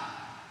that,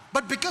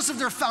 but because of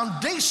their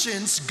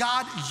foundations,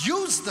 God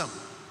used them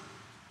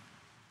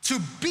to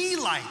be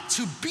light,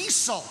 to be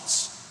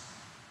salt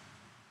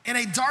in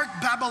a dark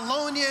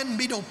Babylonian,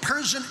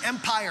 Medo-Persian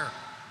empire.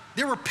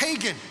 They were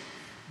pagan.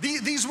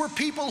 These were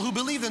people who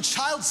believed in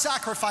child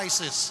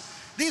sacrifices.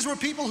 These were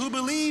people who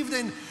believed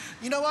in,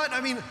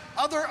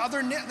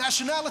 other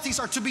nationalities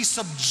are to be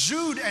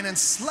subdued and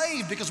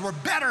enslaved because we're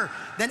better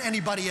than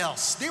anybody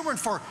else. They weren't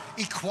for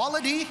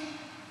equality.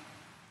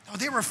 No,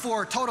 they were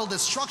for total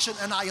destruction,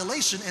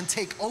 annihilation, and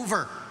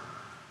takeover.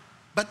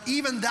 But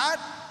even that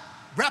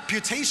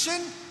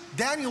reputation,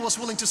 Daniel was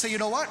willing to say, you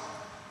know what?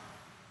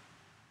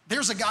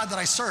 There's a God that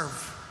I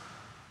serve.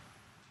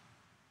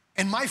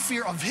 And my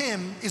fear of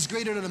Him is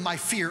greater than my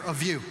fear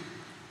of you.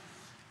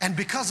 And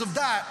because of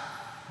that,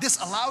 this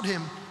allowed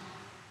him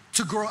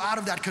to grow out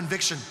of that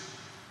conviction.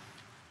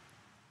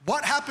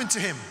 What happened to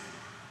him?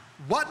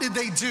 What did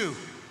they do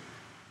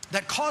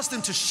that caused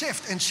them to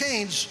shift and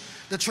change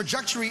the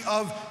trajectory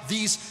of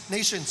these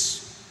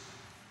nations?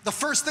 The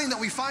first thing that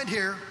we find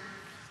here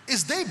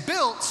is they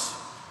built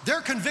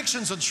their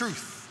convictions on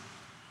truth.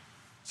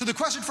 So the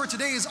question for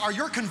today is, are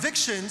your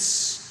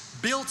convictions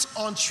built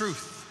on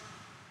truth?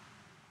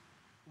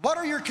 What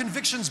are your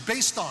convictions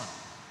based on?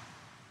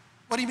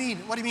 What do you mean?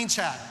 What do you mean,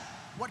 Chad?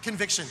 What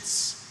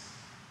convictions?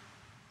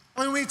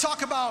 When we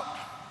talk about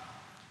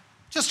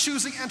just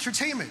choosing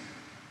entertainment,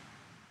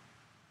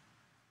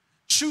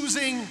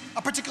 choosing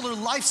a particular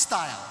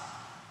lifestyle,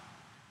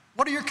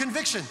 what are your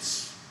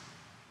convictions?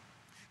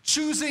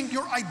 Choosing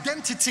your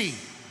identity,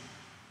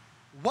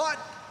 what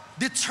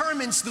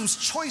determines those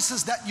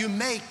choices that you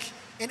make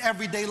in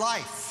everyday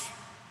life?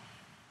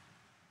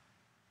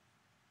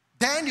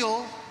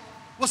 Daniel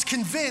was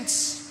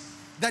convinced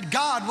that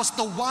God was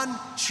the one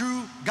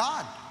true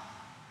God.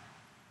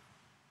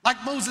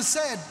 Like Moses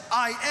said,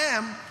 I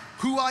am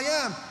who I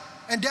am.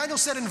 And Daniel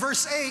said in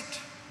verse 8,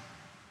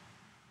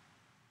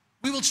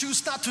 we will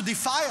choose not to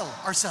defile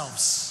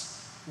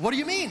ourselves. What do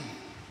you mean?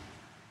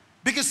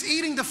 Because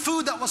eating the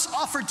food that was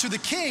offered to the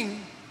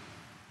king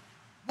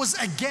was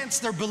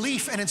against their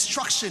belief and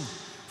instruction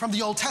from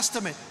the Old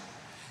Testament.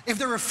 If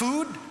there were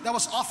food that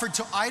was offered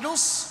to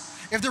idols,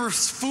 if there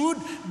was food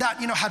that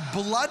had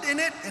blood in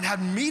it and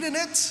had meat in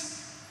it,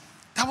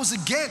 that was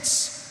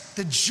against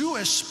the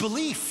Jewish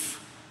belief.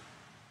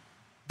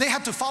 They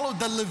had to follow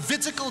the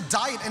Levitical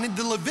diet, and in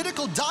the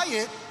Levitical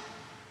diet,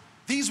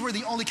 these were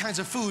the only kinds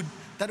of food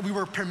that we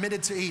were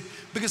permitted to eat,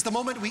 because the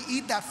moment we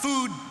eat that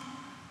food,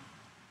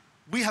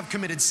 we have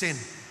committed sin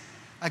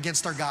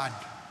against our God.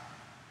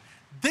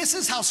 This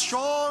is how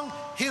strong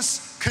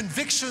his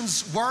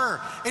convictions were.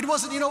 It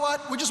wasn't,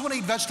 we just want to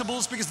eat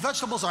vegetables because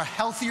vegetables are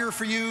healthier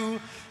for you,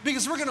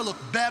 because we're going to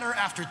look better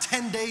after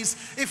 10 days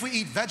if we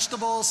eat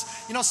vegetables.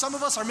 Some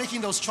of us are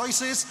making those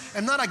choices.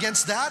 I'm not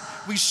against that.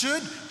 We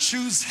should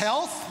choose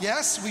health.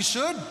 Yes, we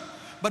should.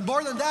 But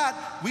more than that,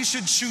 we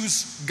should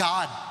choose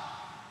God.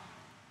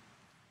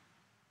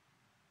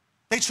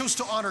 They chose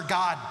to honor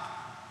God,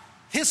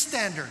 His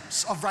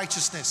standards of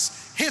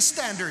righteousness, His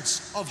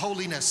standards of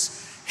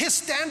holiness, His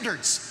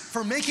standards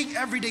for making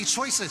everyday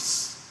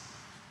choices.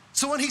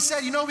 So when He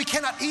said, we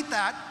cannot eat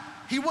that,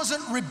 He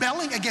wasn't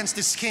rebelling against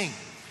this king.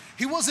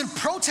 He wasn't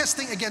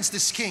protesting against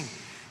this king.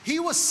 He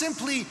was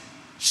simply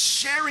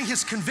sharing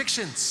his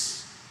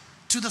convictions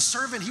to the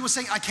servant. He was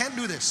saying, I can't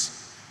do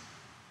this,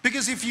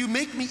 because if you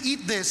make me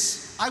eat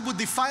this, I would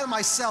defile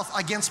myself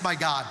against my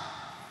God.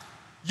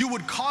 You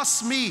would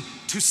cause me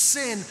to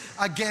sin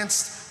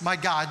against my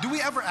God. Do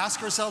we ever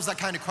ask ourselves that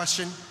kind of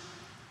question?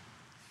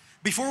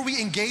 Before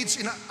we engage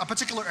in a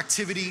particular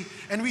activity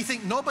and we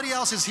think nobody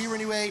else is here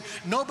anyway,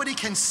 nobody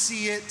can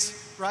see it,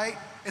 right?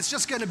 It's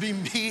just gonna be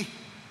me.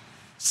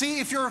 See,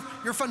 if your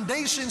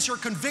foundations, your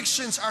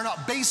convictions are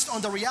not based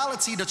on the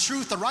reality, the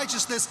truth, the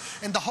righteousness,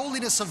 and the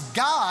holiness of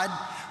God,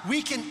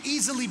 we can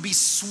easily be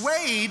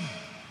swayed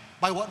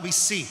by what we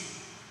see,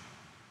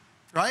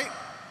 right?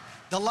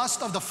 The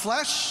lust of the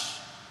flesh,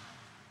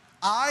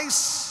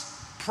 eyes,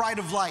 pride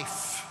of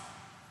life.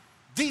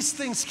 These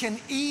things can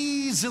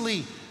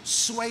easily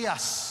sway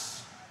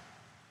us.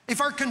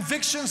 If our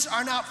convictions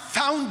are not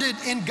founded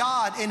in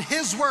God, in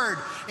His Word,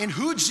 in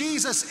who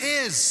Jesus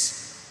is,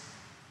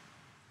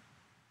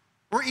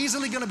 we're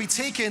easily going to be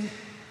taken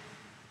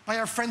by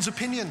our friends'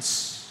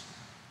 opinions.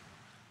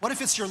 What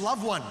if it's your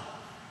loved one?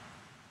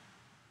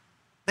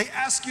 They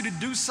ask you to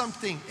do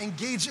something,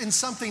 engage in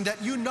something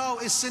that you know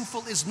is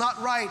sinful, is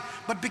not right,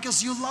 but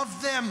because you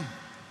love them,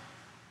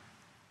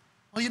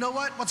 well, you know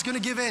what? What's going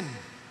to give in?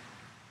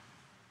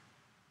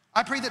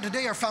 I pray that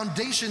today our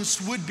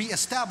foundations would be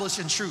established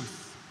in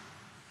truth.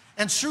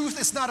 And truth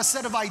is not a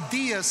set of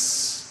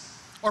ideas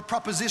or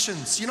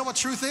propositions. You know what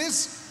truth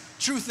is?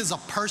 Truth is a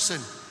person.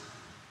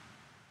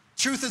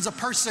 Truth is a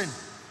person,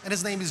 and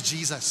His name is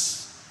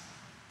Jesus.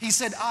 He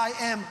said, I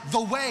am the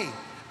way,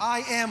 I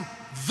am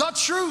the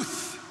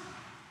truth,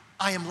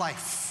 I am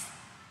life.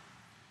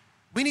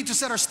 We need to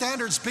set our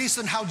standards based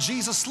on how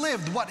Jesus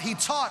lived, what He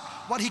taught,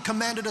 what He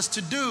commanded us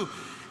to do.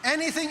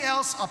 Anything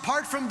else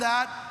apart from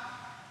that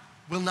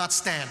will not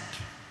stand.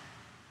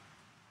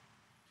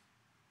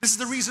 This is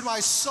the reason why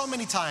so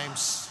many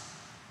times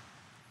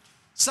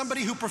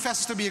somebody who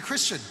professes to be a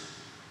Christian,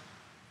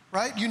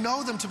 right? You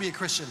know them to be a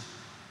Christian.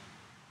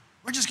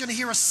 We're just gonna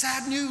hear a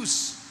sad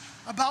news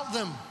about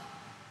them.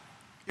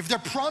 If they're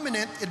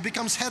prominent, it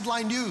becomes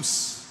headline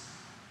news.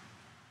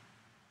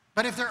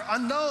 But if they're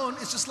unknown,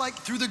 it's just like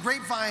through the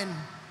grapevine.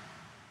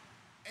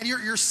 And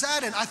you're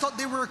saddened. I thought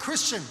they were a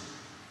Christian.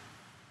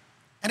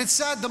 And it's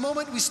sad the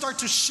moment we start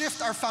to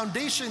shift our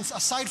foundations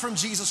aside from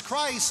Jesus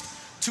Christ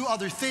to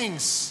other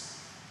things.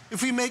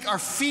 If we make our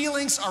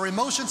feelings, our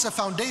emotions a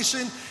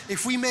foundation,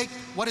 if we make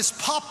what is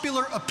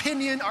popular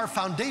opinion our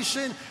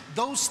foundation,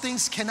 those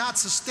things cannot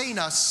sustain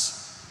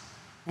us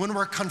when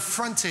we're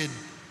confronted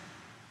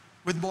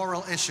with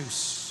moral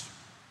issues.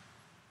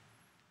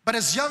 But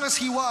as young as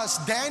he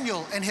was,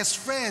 Daniel and his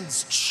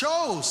friends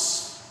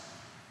chose.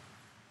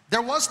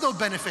 There was no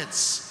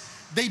benefits.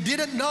 They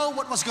didn't know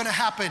what was going to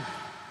happen.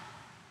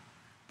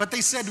 But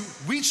they said,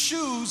 we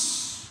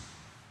choose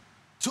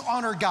to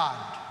honor God.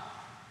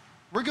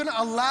 We're going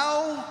to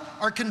allow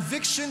our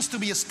convictions to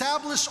be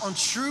established on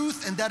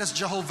truth, and that is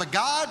Jehovah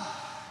God.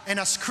 And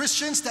as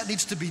Christians, that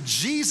needs to be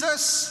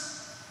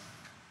Jesus,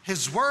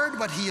 His Word,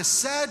 what He has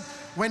said.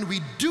 When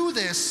we do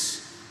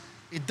this,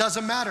 it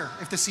doesn't matter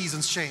if the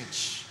seasons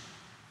change.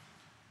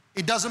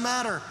 It doesn't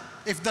matter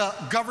if the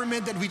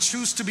government that we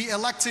choose to be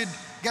elected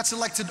gets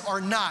elected or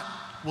not.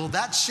 Will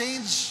that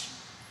change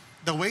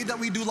the way that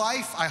we do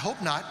life? I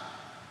hope not.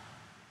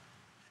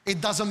 It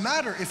doesn't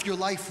matter if your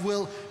life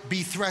will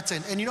be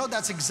threatened. And you know,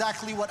 that's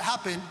exactly what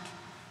happened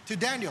to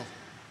Daniel.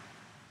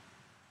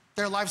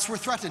 Their lives were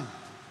threatened.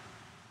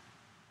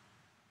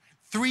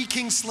 3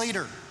 kings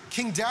later,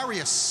 King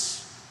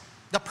Darius,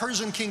 the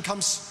Persian king,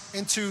 comes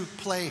into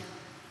play.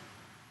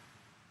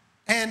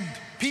 And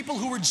people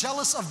who were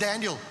jealous of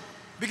Daniel,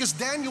 because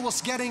Daniel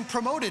was getting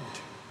promoted.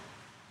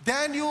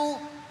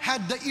 Daniel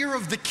had the ear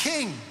of the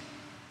king.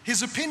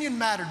 His opinion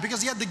mattered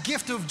because he had the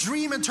gift of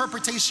dream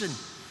interpretation.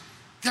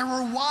 There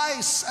were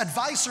wise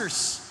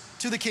advisors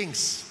to the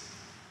kings.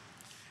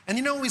 And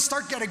you know, when we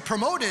start getting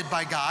promoted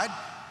by God,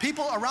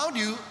 people around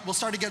you will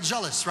start to get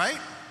jealous, right?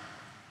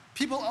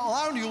 People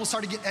around you will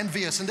start to get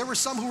envious. And there were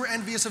some who were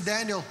envious of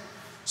Daniel.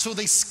 So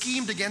they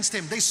schemed against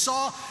him. They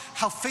saw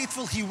how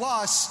faithful he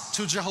was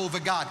to Jehovah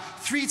God.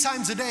 3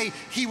 times a day,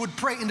 he would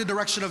pray in the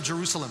direction of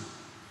Jerusalem.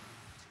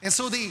 And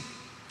so they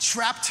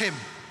trapped him.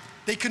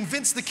 They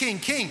convinced the king,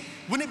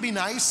 wouldn't it be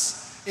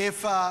nice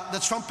if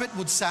the trumpet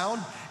would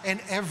sound and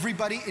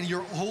everybody in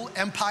your whole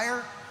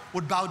empire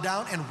would bow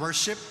down and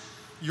worship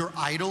your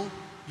idol,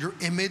 your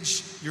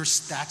image, your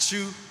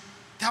statue?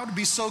 That would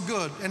be so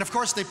good. And of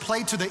course, they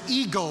played to the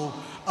ego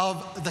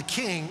of the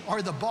king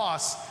or the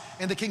boss.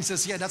 And the king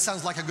says, yeah, that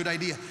sounds like a good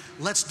idea.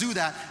 Let's do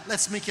that.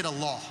 Let's make it a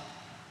law.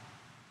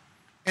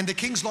 And the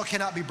king's law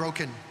cannot be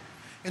broken.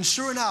 And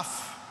sure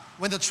enough,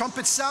 when the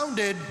trumpet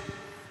sounded,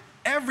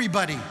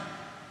 everybody,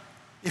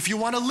 if you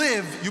want to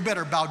live, you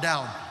better bow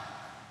down.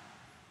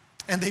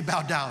 And they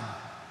bowed down.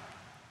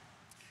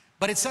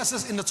 But it says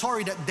this in the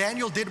Torah that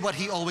Daniel did what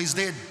he always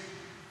did.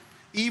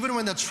 Even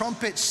when the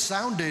trumpet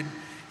sounded,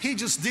 he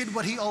just did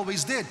what he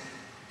always did.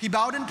 He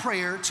bowed in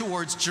prayer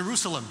towards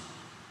Jerusalem.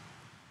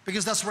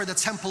 because that's where the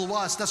temple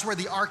was. That's where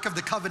the Ark of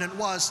the Covenant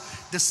was,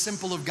 the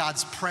symbol of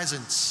God's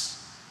presence.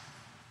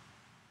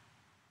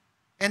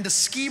 And the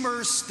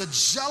schemers, the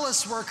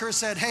jealous workers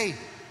said, hey,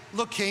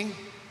 look, king,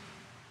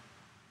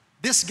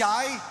 this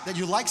guy that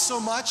you like so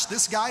much,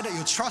 this guy that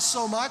you trust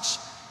so much,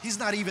 he's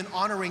not even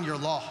honoring your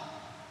law.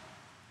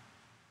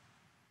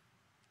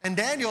 And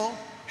Daniel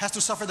has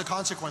to suffer the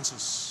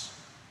consequences.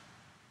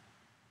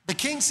 The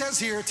king says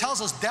here,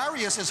 tells us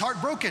Darius is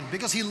heartbroken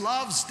because he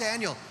loves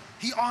Daniel.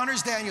 He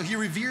honors Daniel, he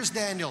reveres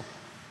Daniel.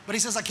 But he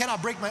says, I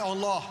cannot break my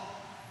own law.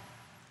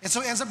 And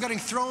so he ends up getting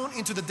thrown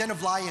into the den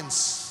of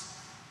lions.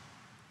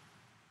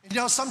 And you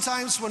know,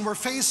 sometimes when we're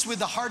faced with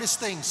the hardest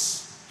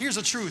things, here's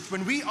the truth.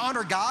 When we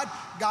honor God,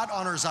 God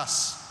honors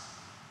us.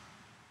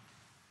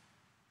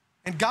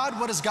 And God,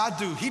 what does God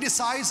do? He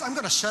decides, I'm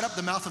going to shut up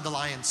the mouth of the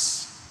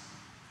lions.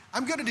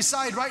 I'm going to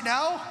decide right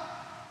now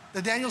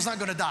that Daniel's not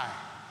going to die.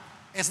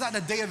 It's not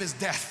the day of his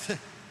death.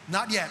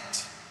 Not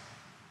yet.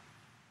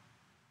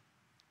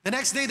 The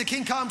next day the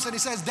king comes and he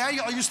says,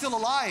 Daniel, are you still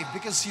alive?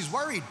 Because he's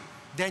worried.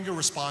 Daniel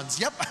responds,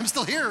 yep, I'm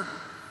still here.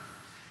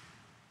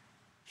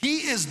 He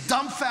is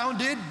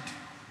dumbfounded.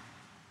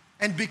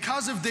 And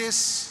because of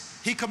this,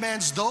 he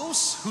commands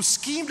those who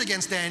schemed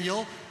against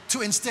Daniel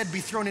to instead be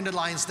thrown into the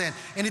lion's den.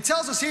 And it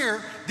tells us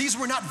here, these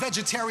were not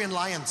vegetarian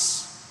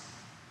lions.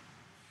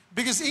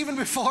 Because even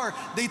before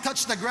they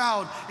touched the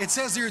ground, it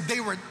says here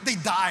they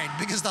died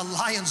because the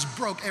lions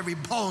broke every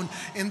bone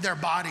in their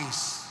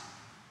bodies.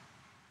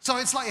 So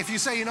it's like if you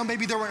say, you know,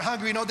 maybe they weren't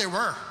hungry, no, they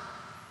were.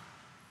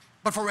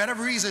 But for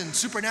whatever reason,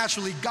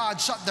 supernaturally, God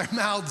shut their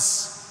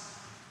mouths.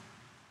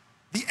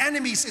 The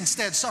enemies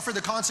instead suffer the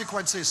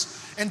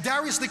consequences. And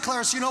Darius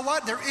declares, you know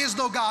what? There is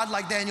no God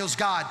like Daniel's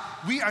God.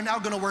 We are now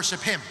going to worship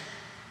him.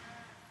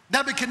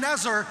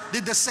 Nebuchadnezzar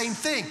did the same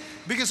thing.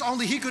 Because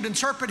only he could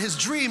interpret his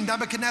dream,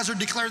 Nebuchadnezzar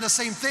declared the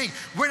same thing.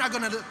 We're not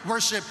going to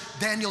worship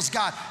Daniel's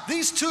God.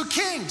 These two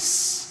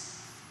kings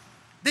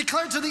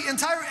declared to the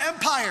entire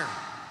empire,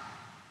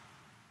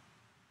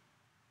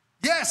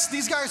 yes,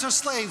 these guys are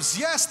slaves.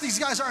 Yes, these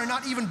guys are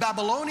not even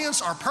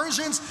Babylonians or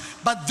Persians,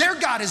 but their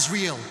God is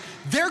real.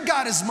 Their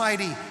God is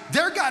mighty.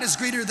 Their God is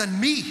greater than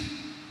me.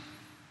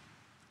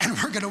 And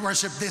we're going to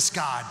worship this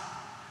God.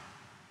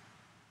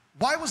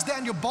 Why was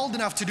Daniel bold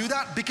enough to do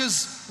that?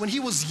 Because when he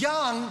was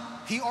young,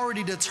 he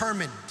already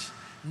determined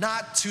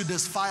not to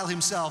defile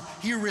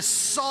himself. He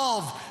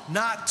resolved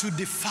not to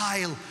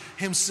defile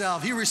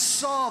himself. He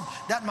resolved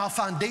that my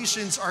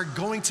foundations are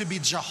going to be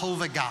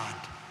Jehovah God.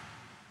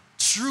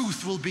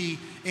 Truth will be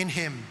in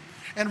him.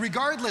 And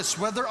regardless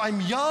whether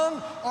I'm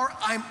young or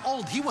I'm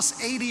old, he was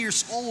 80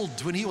 years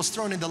old when he was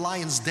thrown in the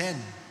lion's den.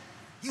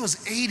 He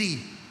was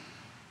 80.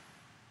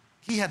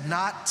 He had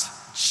not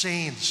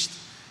changed.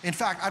 In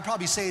fact, I'd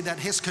probably say that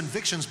his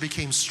convictions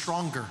became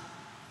stronger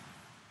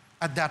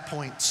at that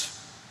point.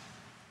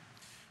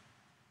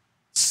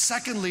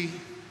 Secondly,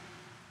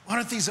 one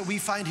of the things that we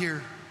find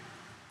here,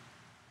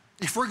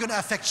 if we're going to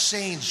affect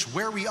change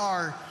where we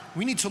are,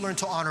 we need to learn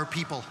to honor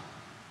people.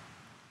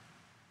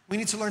 We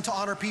need to learn to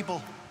honor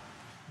people.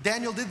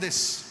 Daniel did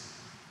this.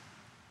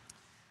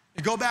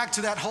 You go back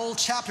to that whole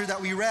chapter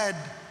that we read.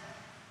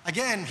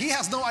 Again, he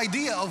has no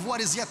idea of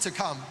what is yet to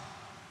come.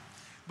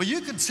 But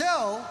you could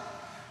tell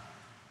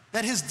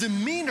that his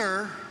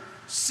demeanor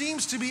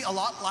seems to be a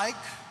lot like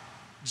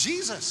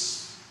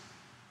Jesus.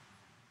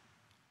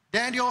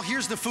 Daniel,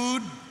 here's the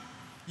food.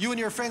 You and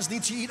your friends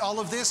need to eat all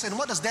of this. And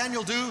what does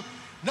Daniel do?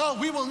 No,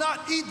 we will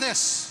not eat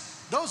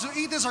this. Those who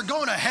eat this are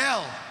going to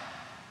hell.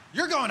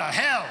 You're going to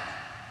hell.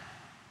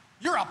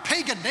 You're a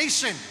pagan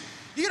nation.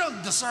 You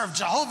don't deserve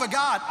Jehovah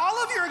God.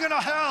 All of you are going to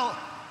hell.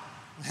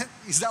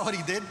 Is that what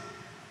he did?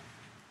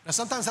 Now,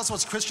 sometimes that's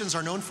what Christians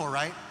are known for,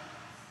 right?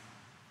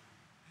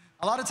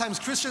 A lot of times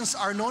Christians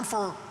are known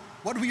for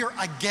what we are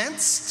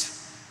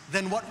against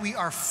than what we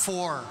are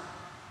for.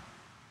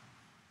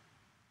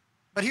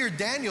 But here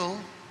Daniel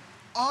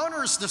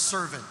honors the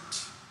servant.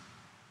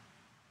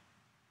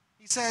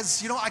 He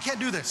says, you know, I can't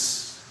do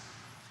this.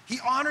 He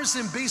honors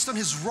him based on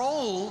his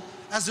role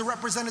as the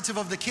representative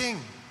of the king.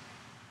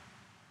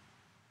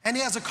 And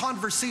he has a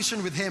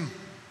conversation with him.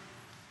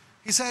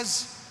 He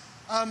says,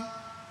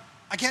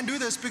 I can't do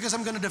this because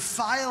I'm going to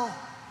defile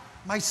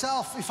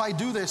myself if I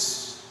do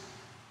this.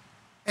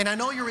 And I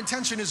know your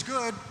intention is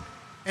good.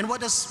 And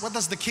what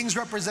does the king's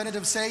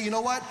representative say? You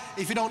know what?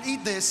 If you don't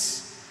eat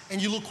this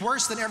and you look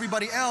worse than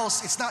everybody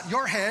else, it's not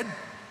your head.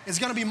 It's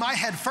going to be my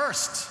head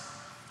first.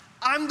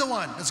 I'm the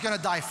one that's going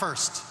to die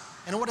first.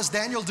 And what does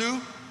Daniel do?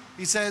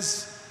 He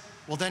says,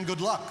 well then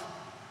good luck.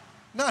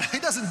 No, he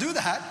doesn't do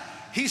that.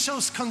 He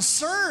shows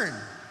concern.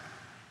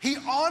 He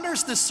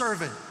honors the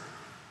servant.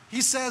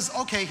 He says,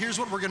 okay, here's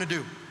what we're going to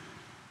do.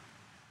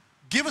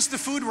 Give us the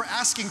food we're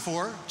asking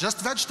for,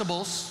 just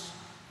vegetables.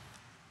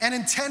 And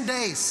in 10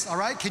 days, all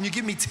right? Can you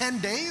give me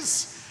 10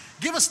 days?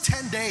 Give us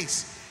 10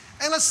 days.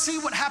 And let's see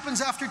what happens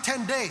after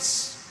 10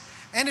 days.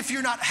 And if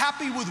you're not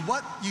happy with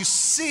what you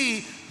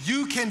see,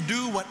 you can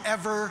do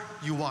whatever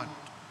you want.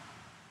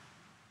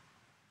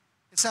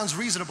 It sounds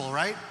reasonable,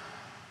 right?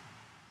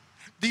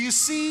 Do you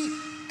see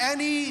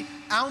any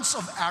ounce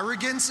of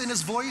arrogance in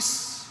his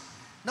voice?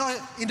 No,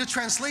 in the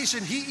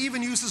translation, he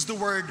even uses the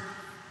word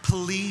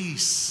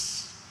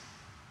please.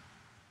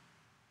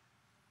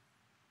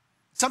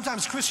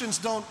 Sometimes Christians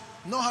don't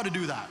know how to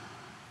do that.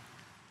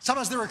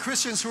 Sometimes there are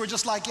Christians who are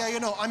just like, yeah, you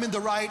know, I'm in the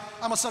right,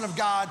 I'm a son of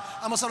God,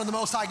 I'm a son of the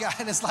Most High God,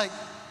 and it's like,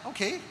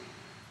 okay.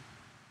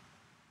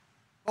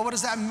 But what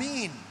does that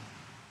mean?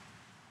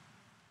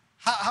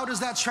 How does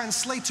that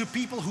translate to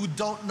people who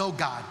don't know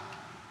God?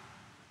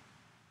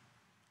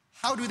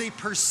 How do they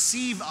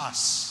perceive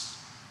us?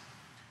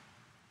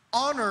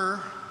 Honor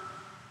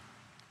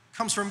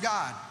comes from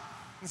God.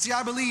 And see,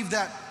 I believe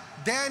that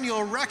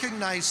Daniel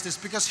recognized this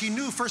because he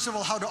knew, first of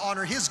all, how to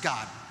honor his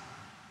God.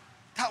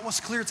 That was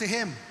clear to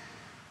him.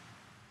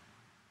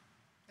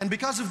 And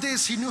because of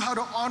this, he knew how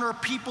to honor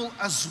people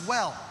as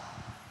well.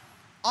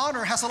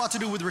 Honor has a lot to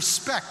do with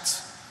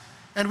respect.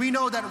 And we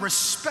know that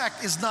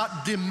respect is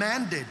not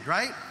demanded,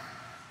 right?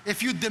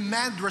 If you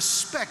demand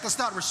respect, that's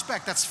not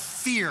respect, that's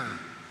fear.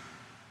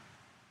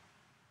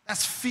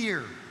 That's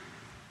fear.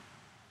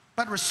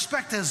 But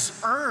respect is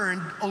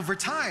earned over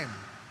time.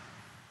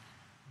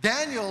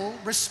 Daniel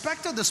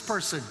respected this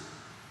person.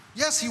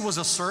 Yes, he was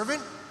a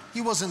servant. He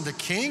wasn't the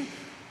king,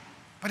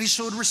 but he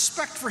showed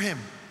respect for him.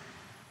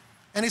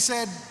 And he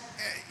said,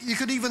 you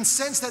could even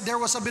sense that there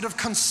was a bit of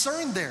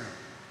concern there.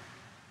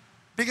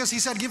 Because he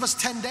said, give us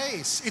 10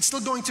 days. It's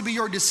still going to be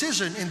your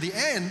decision in the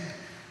end,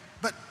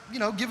 but you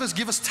know, give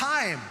us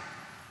time.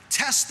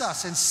 Test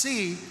us and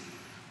see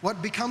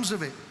what becomes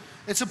of it.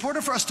 It's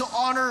important for us to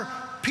honor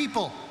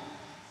people.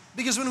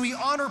 Because when we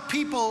honor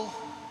people,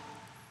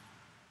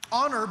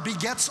 honor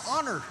begets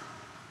honor.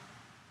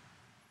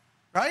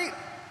 Right?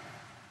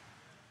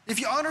 If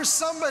you honor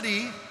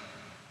somebody,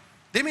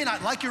 they may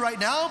not like you right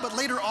now, but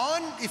later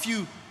on, if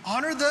you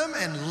honor them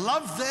and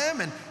love them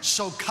and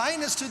show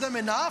kindness to them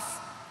enough,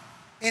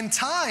 in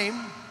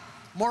time,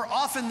 more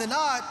often than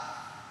not,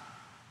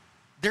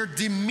 their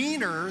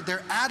demeanor,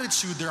 their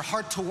attitude, their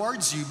heart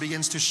towards you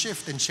begins to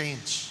shift and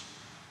change.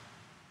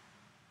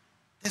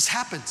 This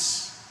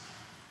happens.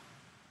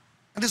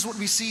 And this is what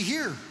we see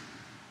here.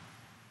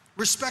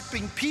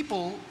 Respecting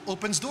people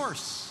opens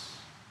doors.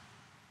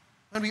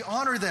 When we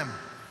honor them,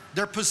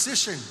 their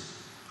position,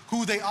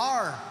 who they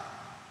are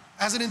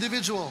as an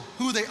individual,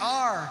 who they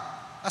are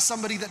as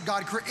somebody that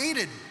God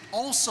created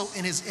also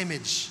in His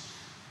image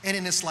and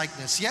in His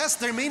likeness. Yes,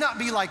 they may not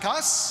be like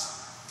us.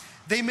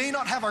 They may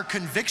not have our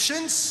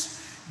convictions.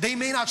 They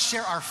may not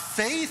share our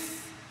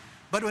faith.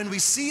 But when we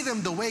see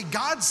them the way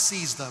God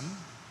sees them,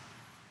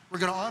 we're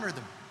going to honor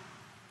them.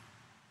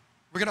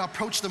 We're going to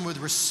approach them with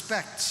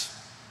respect.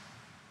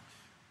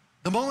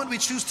 The moment we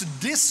choose to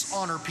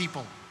dishonor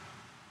people,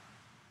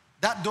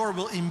 that door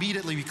will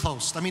immediately be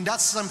closed. I mean,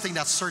 that's something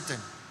that's certain.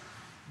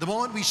 The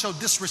moment we show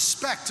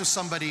disrespect to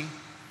somebody,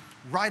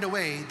 right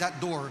away, that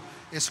door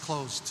is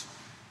closed.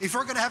 If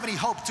we're going to have any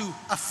hope to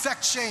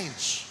affect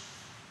change,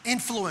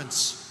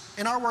 influence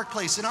in our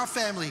workplace, in our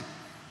family,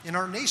 in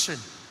our nation,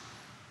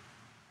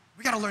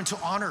 we got to learn to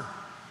honor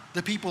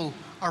the people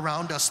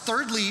around us.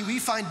 Thirdly, we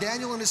find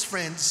Daniel and his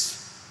friends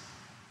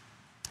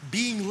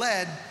being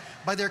led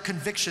by their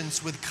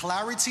convictions with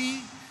clarity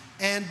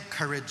and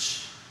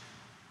courage.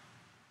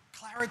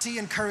 Clarity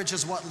and courage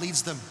is what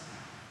leads them.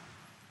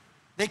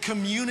 They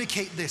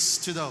communicate this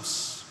to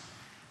those.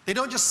 They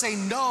don't just say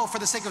no for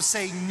the sake of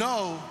saying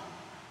no,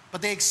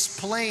 but they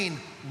explain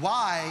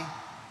why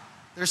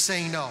they're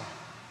saying no.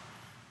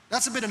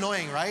 That's a bit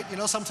annoying, right? You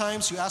know,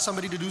 sometimes you ask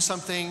somebody to do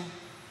something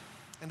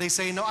and they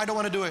say, no, I don't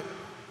want to do it.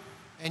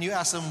 And you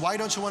ask them, why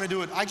don't you want to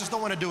do it? I just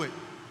don't want to do it.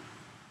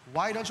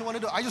 Why don't you want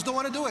to do it? I just don't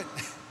want to do it.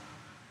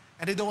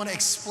 And they don't want to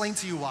explain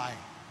to you why.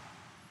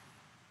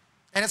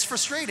 And it's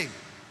frustrating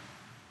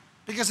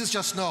because it's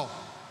just no.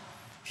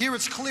 Here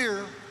it's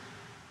clear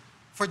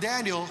for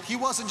Daniel, he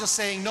wasn't just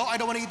saying, no, I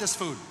don't want to eat this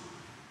food.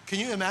 Can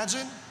you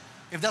imagine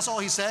if that's all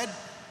he said?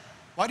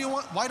 Why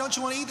don't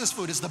you want to eat this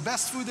food? It's the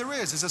best food there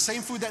is. It's the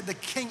same food that the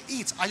king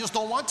eats. I just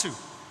don't want to.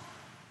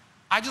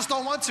 I just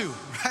don't want to,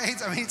 right?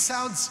 I mean, it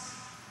sounds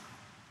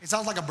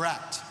like a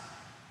brat.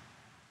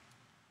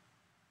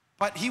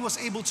 But he was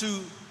able to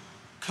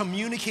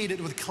communicate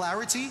it with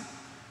clarity,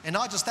 and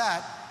not just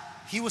that,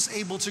 he was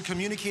able to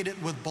communicate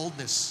it with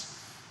boldness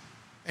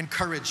and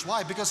courage.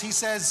 Why? Because he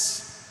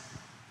says,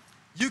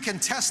 you can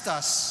test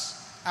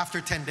us after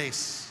 10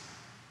 days.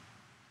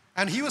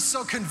 And he was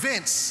so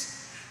convinced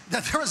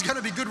that there was going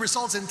to be good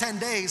results in 10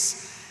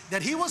 days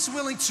that he was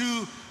willing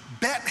to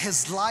bet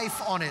his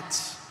life on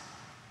it.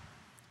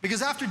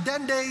 Because after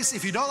 10 days,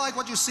 if you don't like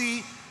what you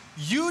see,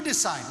 you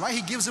decide, right?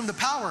 He gives him the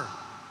power.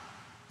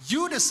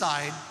 You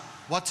decide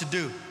what to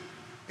do.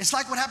 It's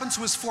like what happened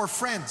to his 4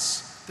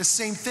 friends. The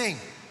same thing.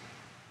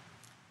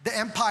 The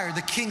empire,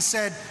 the king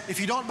said, if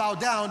you don't bow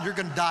down, you're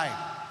going to die.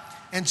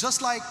 And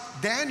just like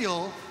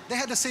Daniel, they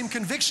had the same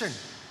conviction.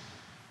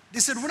 They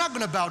said, we're not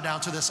going to bow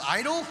down to this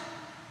idol.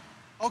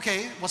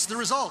 Okay, what's the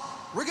result?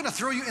 We're going to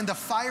throw you in the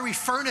fiery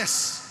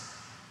furnace.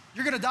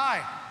 You're going to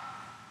die.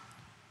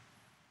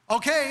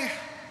 Okay,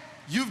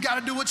 you've got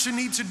to do what you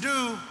need to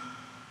do.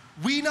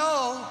 We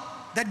know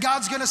that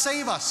God's gonna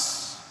save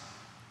us.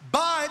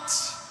 But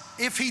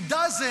if He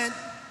doesn't,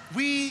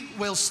 we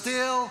will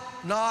still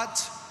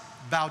not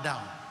bow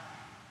down.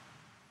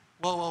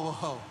 Whoa, whoa, whoa,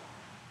 whoa.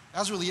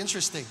 That's really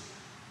interesting.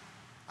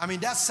 I mean,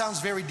 that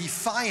sounds very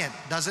defiant,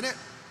 doesn't it?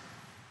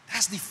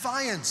 That's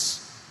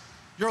defiance.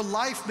 Your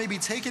life may be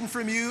taken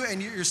from you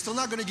and you're still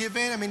not gonna give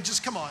in. I mean,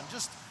 just come on,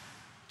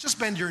 just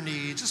bend your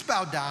knee, just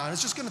bow down.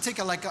 It's just gonna take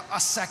a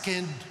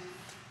second.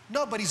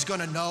 Nobody's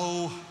gonna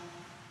know.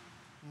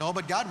 No,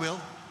 but God will.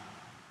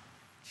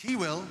 He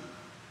will.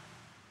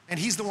 And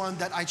He's the one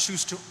that I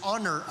choose to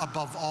honor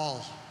above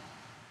all.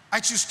 I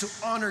choose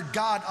to honor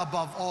God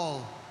above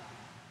all.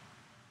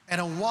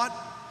 And I want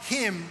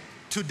Him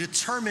to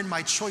determine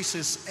my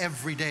choices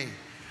every day.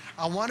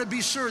 I want to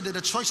be sure that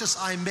the choices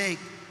I make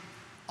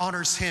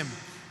honors Him,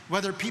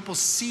 whether people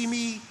see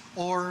me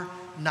or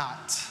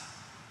not.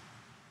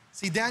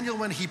 See, Daniel,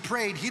 when he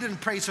prayed, he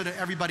didn't pray so that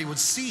everybody would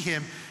see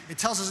him. It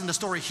tells us in the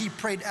story, he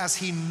prayed as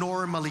he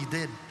normally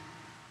did.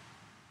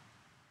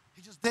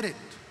 He just did it.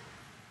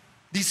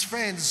 These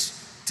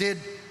friends did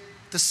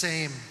the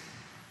same.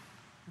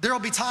 There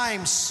will be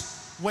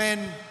times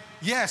when,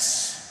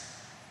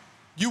 yes,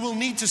 you will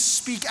need to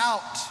speak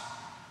out.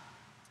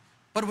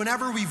 But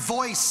whenever we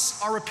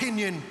voice our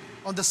opinion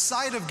on the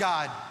side of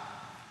God,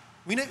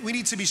 we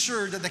need to be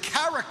sure that the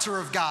character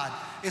of God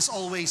is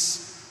always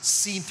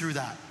seen through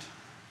that.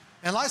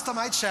 And last time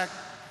I checked,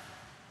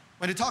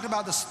 when they talk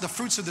about the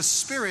fruits of the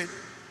Spirit,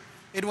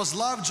 it was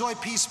love, joy,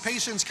 peace,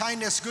 patience,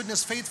 kindness,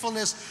 goodness,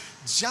 faithfulness,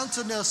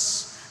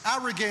 gentleness,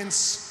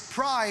 arrogance,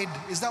 pride.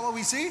 Is that what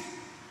we see?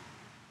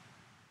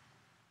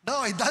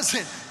 No, it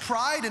doesn't.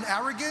 Pride and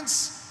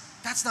arrogance,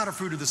 that's not a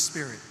fruit of the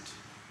Spirit.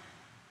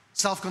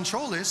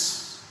 Self-control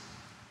is,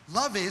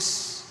 love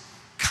is,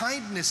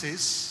 kindness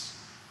is.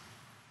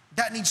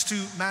 That needs to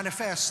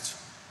manifest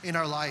in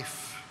our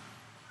life.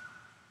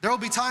 There will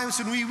be times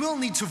when we will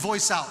need to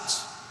voice out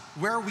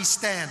where we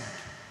stand,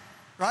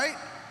 right?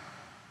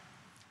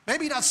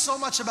 Maybe not so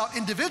much about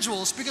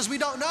individuals because we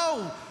don't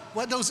know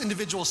what those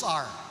individuals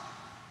are.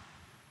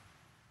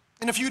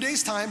 In a few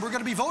days' time, we're going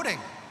to be voting.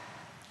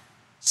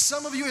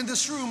 Some of you in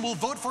this room will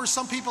vote for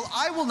some people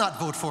I will not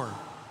vote for.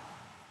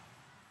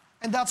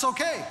 And that's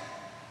okay,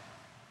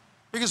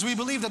 because we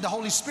believe that the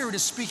Holy Spirit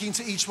is speaking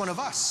to each one of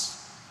us.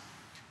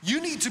 You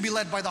need to be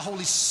led by the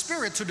Holy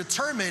Spirit to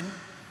determine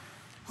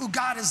who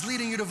God is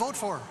leading you to vote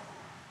for,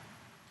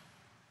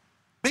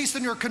 based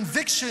on your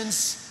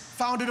convictions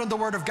founded on the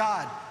Word of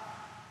God.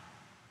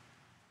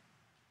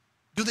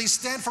 Do they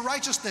stand for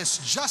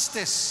righteousness,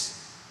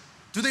 justice?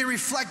 Do they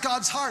reflect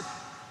God's heart?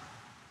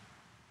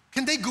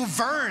 Can they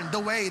govern the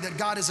way that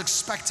God is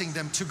expecting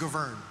them to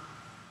govern?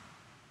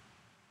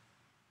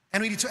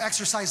 And we need to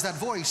exercise that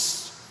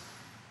voice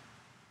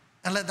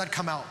and let that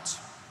come out.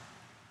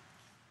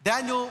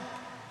 Daniel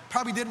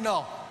probably didn't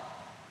know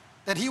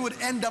that he would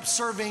end up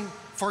serving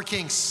 4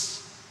 kings.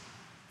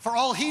 For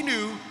all he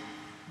knew,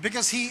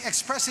 because he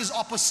expressed his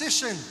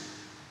opposition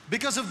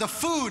because of the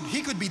food,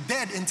 he could be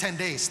dead in 10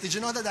 days. Did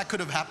you know that that could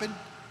have happened?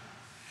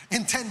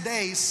 In 10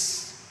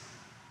 days,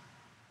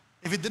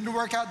 if it didn't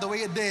work out the way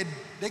it did,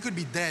 they could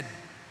be dead.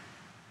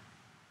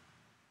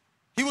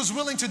 He was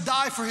willing to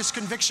die for his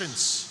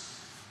convictions,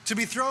 to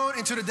be thrown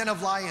into the den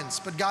of lions.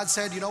 But God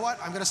said, you know what?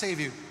 I'm going to save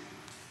you.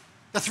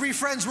 The 3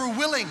 friends were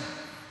willing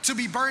to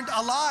be burned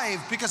alive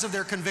because of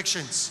their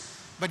convictions.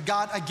 But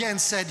God again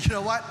said, you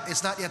know what?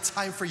 It's not yet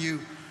time for you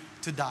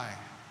to die.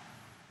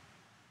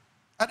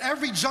 At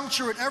every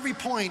juncture, at every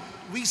point,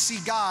 we see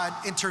God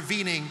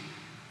intervening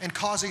and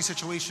causing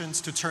situations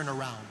to turn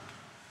around.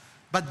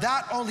 But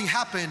that only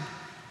happened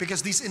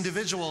because these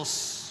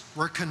individuals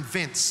were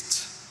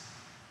convinced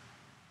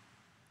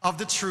of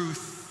the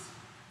truth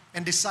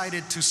and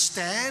decided to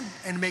stand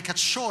and make a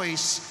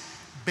choice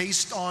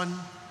based on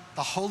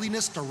the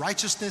holiness, the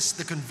righteousness,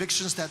 the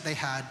convictions that they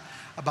had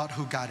about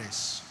who God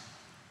is.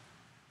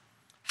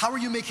 How are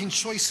you making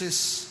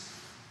choices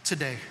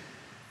today?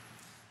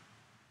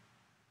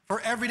 For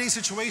everyday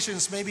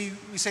situations, maybe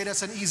we say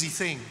that's an easy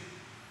thing.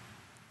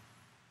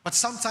 But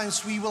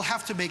sometimes we will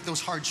have to make those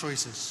hard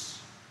choices.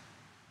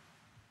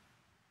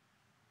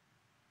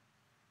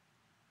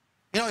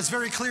 You know, it's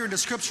very clear in the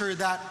scripture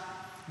that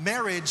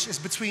marriage is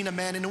between a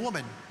man and a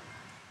woman.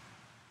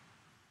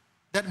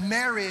 That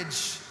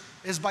marriage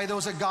is by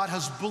those that God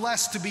has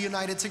blessed to be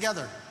united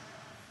together.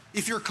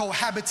 If you're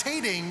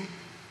cohabitating,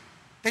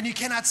 then you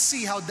cannot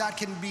see how that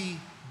can be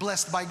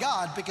blessed by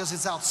God because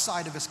it's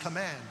outside of His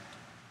command.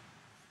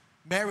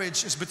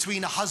 Marriage is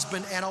between a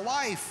husband and a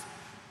wife,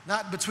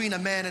 not between a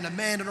man and a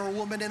man or a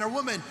woman and a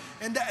woman.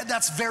 And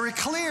that's very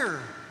clear.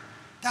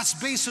 That's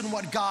based on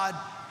what God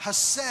has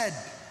said.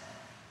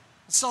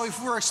 So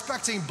if we're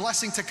expecting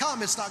blessing to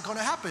come, it's not going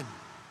to happen.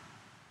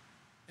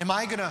 Am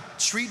I going to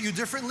treat you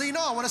differently?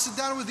 No, I want to sit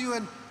down with you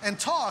and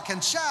talk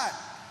and chat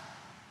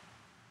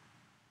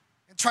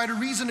and try to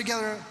reason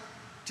together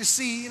to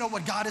see,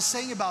 what God is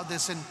saying about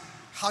this and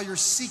how you're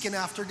seeking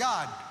after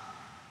God.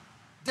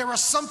 There are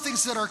some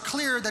things that are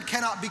clear that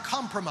cannot be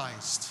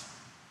compromised.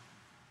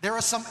 There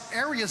are some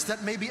areas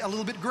that may be a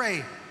little bit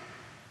gray.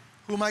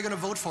 Who am I going to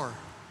vote for?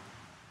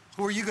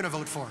 Who are you going to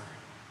vote for?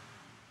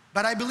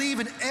 But I believe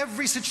in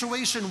every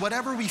situation,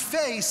 whatever we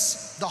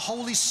face, the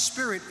Holy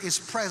Spirit is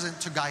present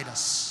to guide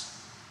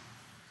us.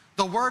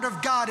 The Word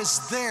of God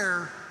is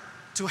there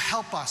to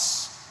help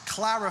us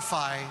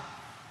clarify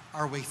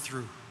our way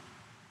through.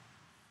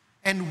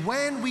 And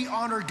when we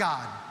honor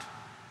God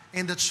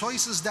in the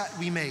choices that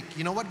we make,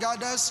 you know what God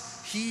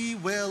does? He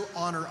will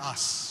honor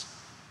us.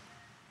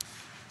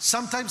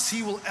 Sometimes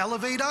He will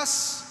elevate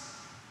us,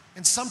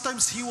 and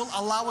sometimes He will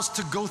allow us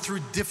to go through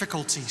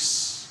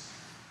difficulties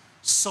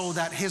so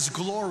that His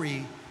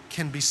glory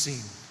can be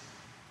seen.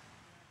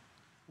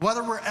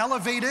 Whether we're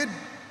elevated,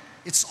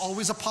 it's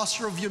always a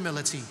posture of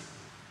humility,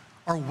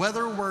 or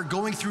whether we're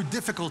going through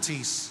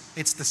difficulties,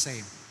 it's the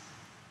same.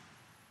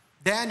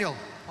 Daniel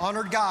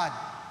honored God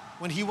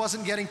when he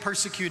wasn't getting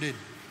persecuted.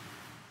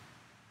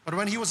 But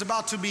when he was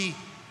about to be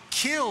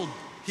killed,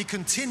 he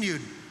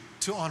continued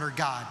to honor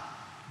God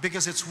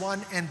because it's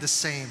one and the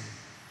same.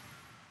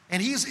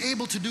 And he is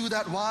able to do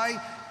that.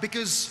 Why?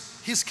 Because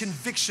his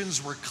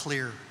convictions were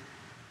clear.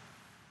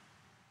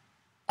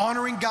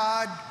 Honoring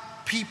God,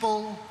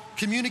 people,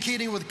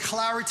 communicating with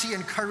clarity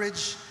and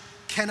courage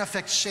can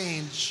affect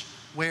change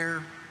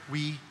where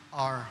we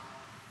are.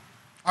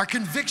 Our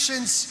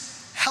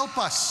convictions help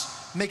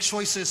us make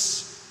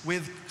choices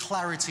with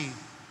clarity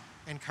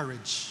and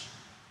courage.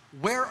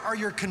 Where are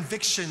your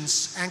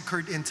convictions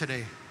anchored in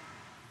today?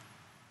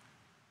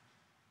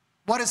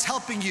 What is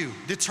helping you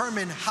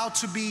determine how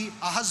to be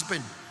a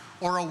husband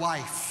or a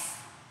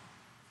wife?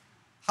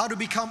 How to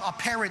become a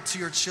parent to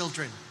your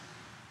children?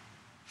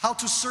 How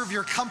to serve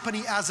your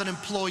company as an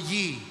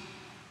employee?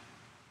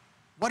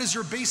 What is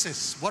your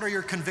basis? What are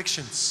your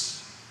convictions?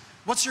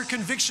 What's your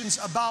convictions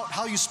about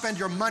how you spend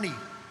your money?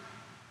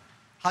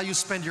 How you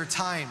spend your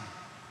time?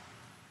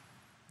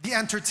 The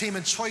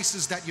entertainment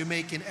choices that you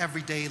make in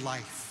everyday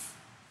life.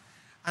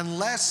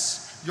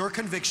 Unless your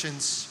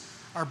convictions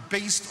are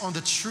based on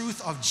the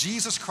truth of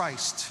Jesus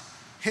Christ,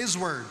 His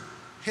word,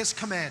 His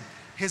command,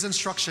 His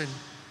instruction,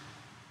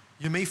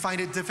 you may find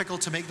it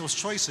difficult to make those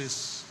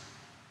choices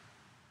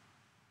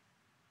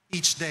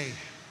each day.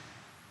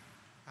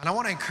 And I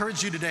want to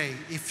encourage you today,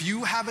 if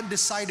you haven't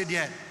decided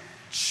yet,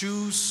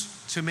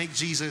 choose to make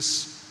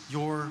Jesus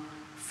your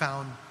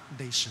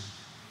foundation.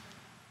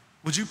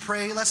 Would you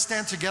pray? Let's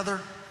stand together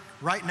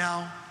right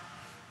now.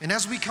 And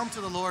as we come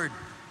to the Lord,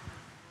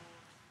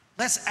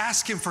 let's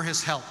ask Him for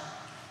His help.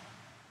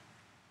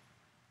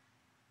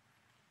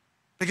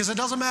 Because it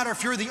doesn't matter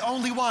if you're the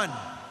only one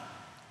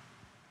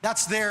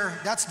that's there,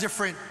 that's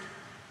different.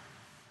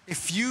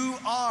 If you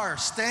are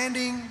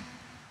standing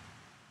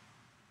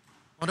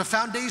on the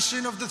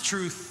foundation of the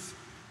truth,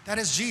 that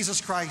is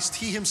Jesus Christ,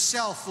 He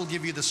Himself will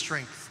give you the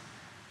strength.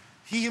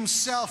 He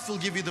Himself will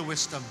give you the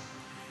wisdom.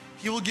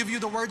 He will give you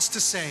the words to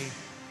say.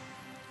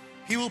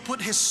 He will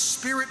put His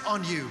Spirit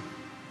on you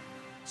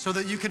so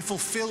that you can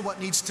fulfill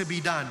what needs to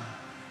be done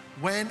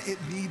when it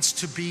needs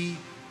to be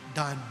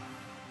done.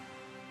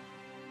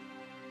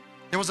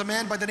 There was a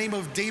man by the name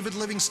of David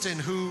Livingstone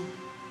who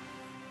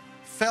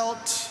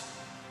felt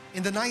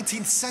in the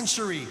 19th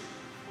century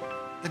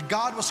that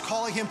God was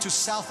calling him to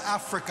South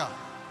Africa.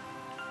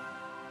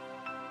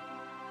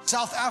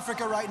 South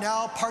Africa right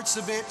now, parts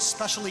of it,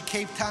 especially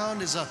Cape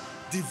Town, is a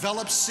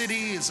developed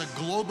city, is a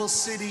global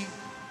city.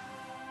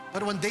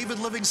 But when David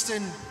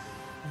Livingstone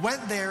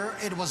went there,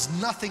 it was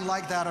nothing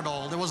like that at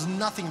all. There was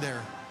nothing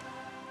there.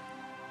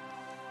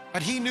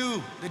 But he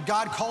knew that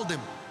God called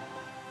him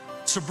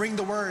to bring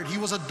the word. He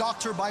was a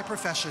doctor by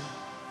profession.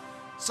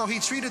 So he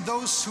treated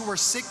those who were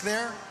sick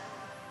there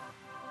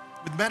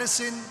with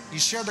medicine. He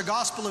shared the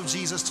gospel of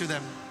Jesus to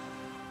them.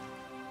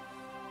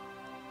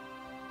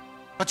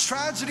 But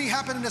tragedy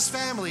happened in his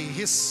family.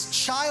 His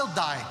child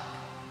died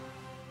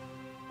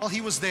while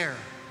he was there,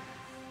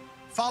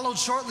 followed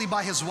shortly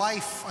by his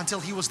wife until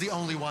he was the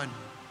only one.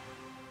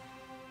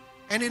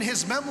 And in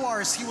his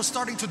memoirs, he was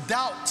starting to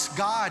doubt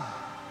God.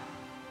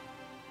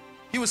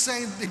 He was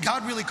saying, did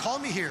God really call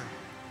me here?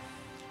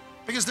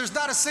 Because there's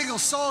not a single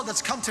soul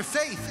that's come to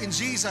faith in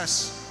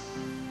Jesus.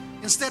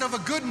 Instead of a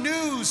good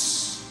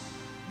news,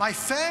 my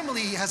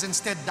family has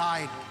instead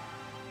died.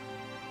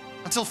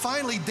 Until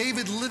finally,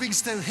 David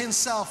Livingstone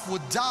himself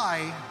would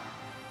die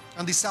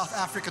on the South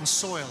African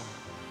soil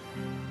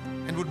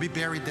and would be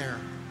buried there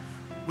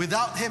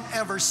without him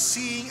ever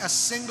seeing a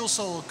single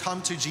soul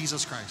come to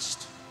Jesus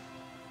Christ.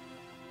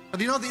 But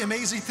you know the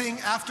amazing thing?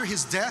 After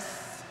his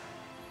death,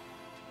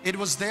 it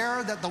was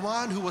there that the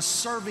one who was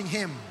serving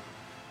him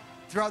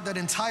throughout that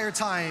entire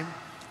time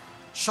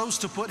chose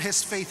to put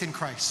his faith in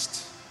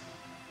Christ.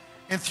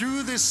 And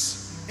through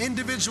this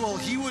individual,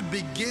 he would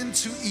begin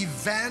to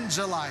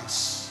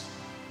evangelize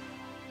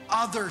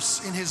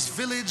others in his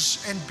village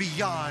and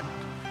beyond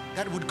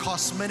that would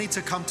cause many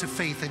to come to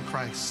faith in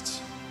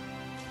Christ.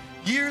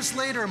 Years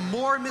later,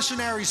 more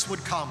missionaries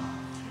would come.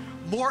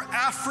 More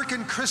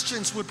African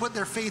Christians would put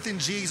their faith in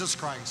Jesus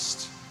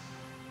Christ,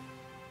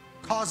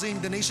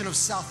 causing the nation of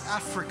South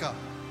Africa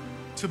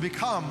to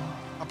become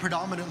a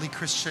predominantly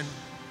Christian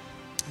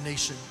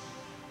nation.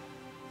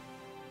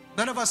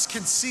 None of us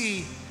can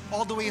see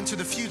all the way into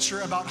the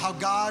future about how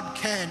God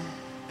can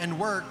and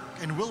work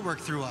and will work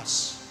through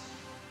us.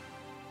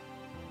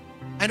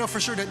 I know for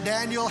sure that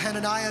Daniel,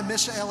 Hananiah,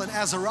 Mishael, and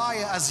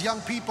Azariah, as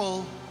young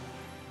people,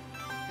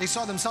 they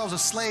saw themselves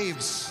as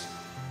slaves.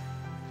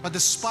 But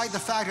despite the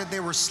fact that they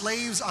were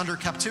slaves under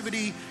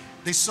captivity,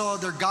 they saw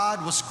their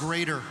God was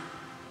greater.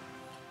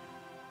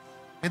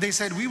 And they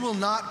said, we will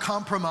not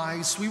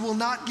compromise, we will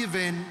not give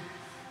in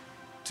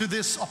to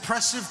this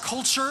oppressive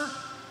culture,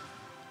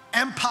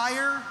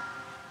 empire,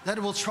 that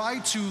will try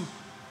to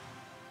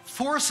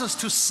force us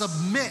to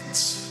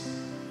submit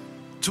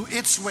to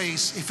its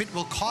ways if it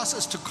will cause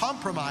us to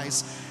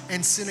compromise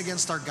and sin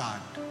against our God.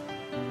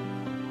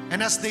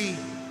 And as they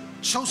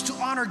chose to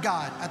honor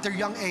God at their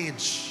young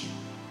age,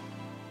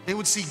 they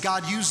would see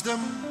God use them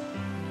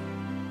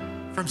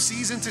from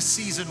season to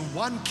season,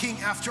 one king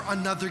after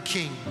another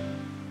king.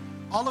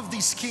 All of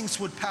these kings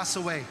would pass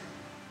away,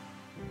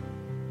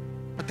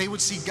 but they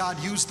would see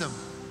God use them,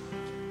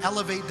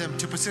 elevate them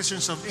to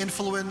positions of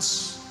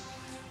influence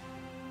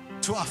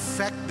to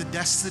affect the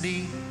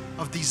destiny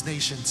of these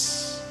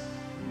nations.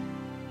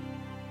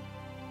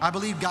 I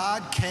believe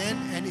God can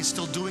and is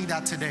still doing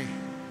that today.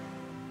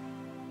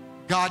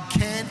 God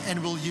can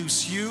and will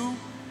use you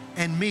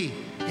and me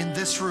in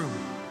this room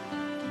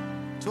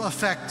to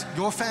affect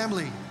your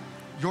family,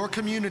 your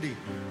community,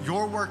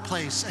 your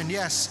workplace, and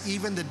yes,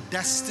 even the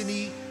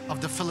destiny of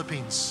the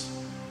Philippines,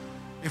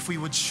 if we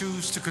would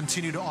choose to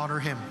continue to honor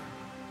Him.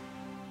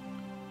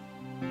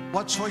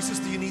 What choices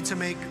do you need to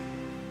make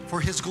for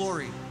His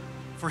glory,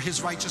 for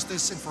His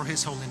righteousness, and for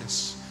His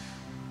holiness?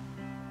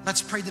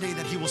 Let's pray today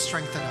that He will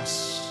strengthen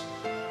us.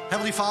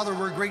 Heavenly Father,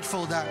 we're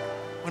grateful that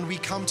when we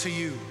come to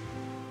You,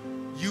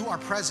 You are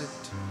present.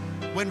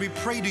 When we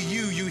pray to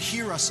You, You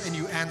hear us and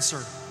You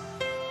answer.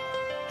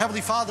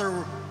 Heavenly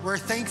Father, we're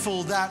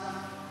thankful that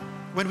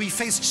when we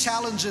face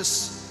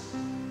challenges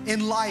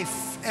in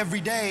life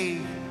every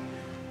day,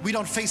 we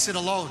don't face it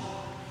alone.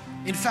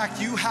 In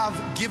fact, You have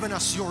given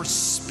us Your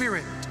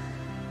Spirit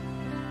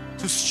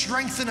to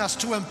strengthen us,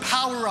 to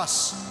empower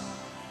us,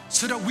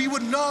 so that we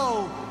would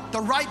know the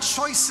right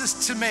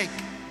choices to make.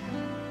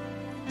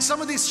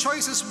 Some of these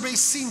choices may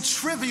seem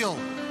trivial,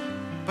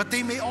 but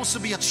they may also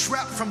be a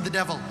trap from the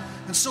devil.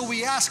 And so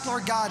we ask,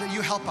 Lord God, that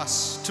You help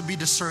us to be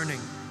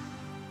discerning.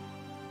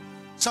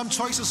 Some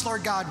choices,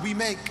 Lord God, we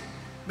make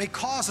may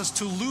cause us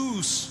to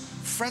lose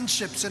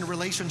friendships and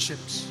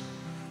relationships.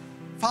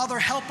 Father,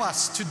 help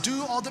us to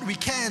do all that we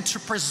can to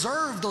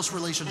preserve those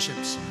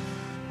relationships.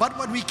 But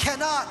when we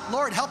cannot,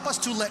 Lord, help us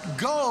to let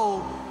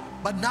go,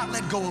 but not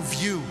let go of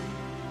You.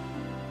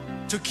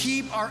 To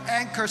keep our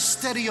anchor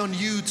steady on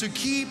You, to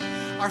keep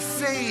our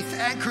faith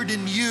anchored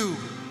in You.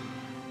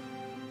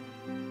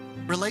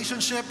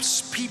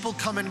 Relationships, people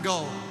come and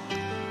go,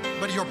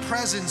 but Your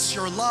presence,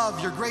 Your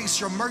love, Your grace,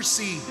 Your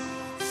mercy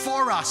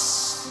for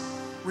us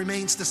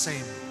remains the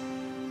same.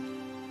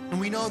 And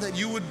we know that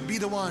You would be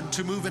the one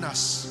to move in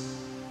us.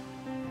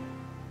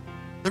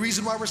 The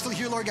reason why we're still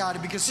here, Lord God,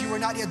 is because You are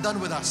not yet done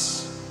with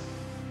us.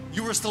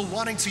 You are still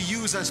wanting to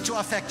use us to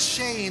affect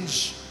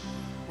change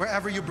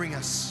wherever You bring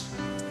us.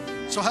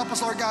 So help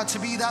us, Lord God, to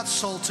be that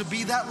salt, to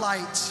be that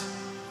light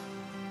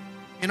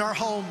in our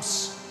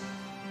homes,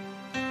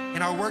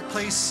 in our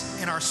workplace,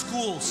 in our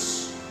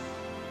schools,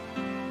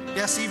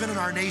 yes, even in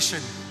our nation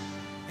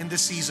in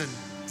this season.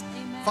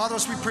 Amen. Father,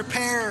 as we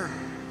prepare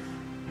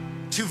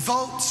to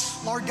vote,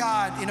 Lord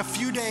God, in a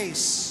few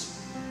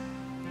days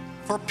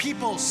for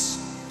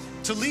peoples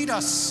to lead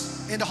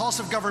us in the halls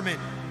of government,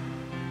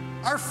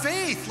 our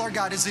faith, Lord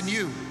God, is in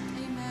You.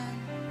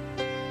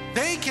 Amen.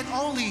 They can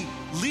only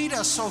lead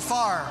us so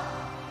far.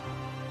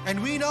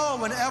 And we know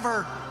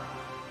whenever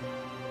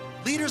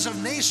leaders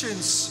of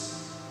nations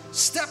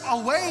step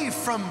away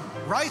from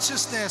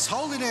righteousness,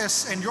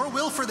 holiness, and Your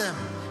will for them,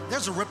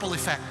 there's a ripple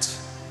effect.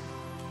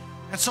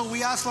 And so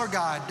we ask, Lord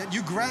God, that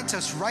You grant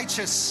us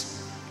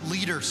righteous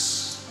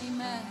leaders.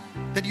 Amen.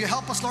 That You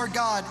help us, Lord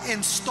God,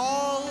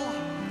 install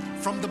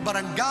from the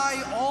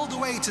barangay all the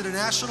way to the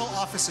national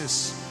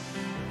offices,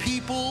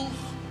 people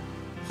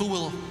who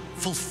will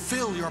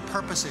fulfill Your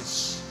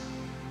purposes,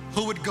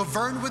 who would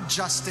govern with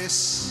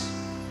justice,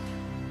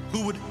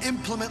 who would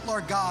implement,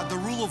 Lord God, the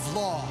rule of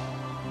law,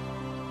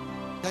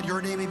 that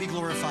Your name may be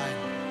glorified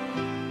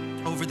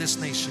over this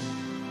nation.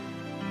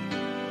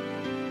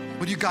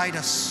 Would You guide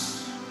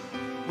us?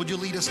 Would You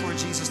lead us, Lord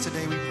Jesus,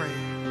 today, we pray.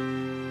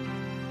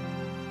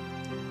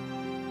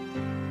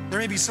 There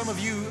may be some of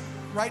you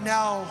right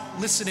now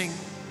listening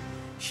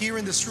here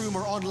in this room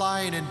or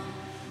online, and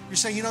you're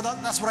saying, you know,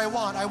 that's what I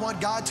want. I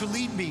want God to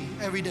lead me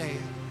every day.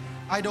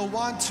 I don't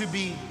want to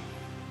be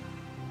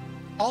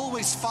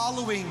always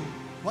following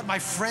what my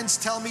friends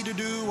tell me to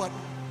do, what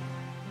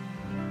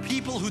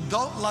people who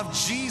don't love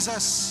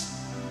Jesus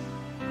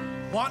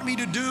want me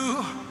to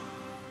do.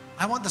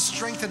 I want the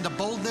strength and the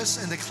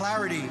boldness and the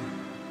clarity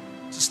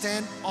to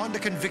stand on the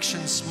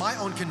convictions, my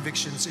own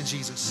convictions in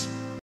Jesus.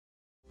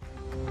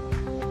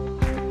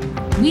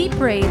 We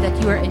pray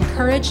that you are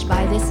encouraged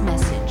by this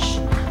message.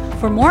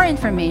 For more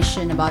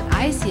information about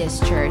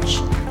ICS Church,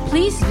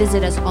 please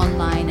visit us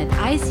online at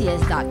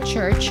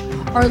ics.church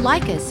or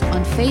like us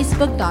on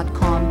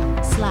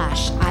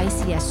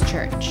facebook.com/ICS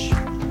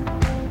Church.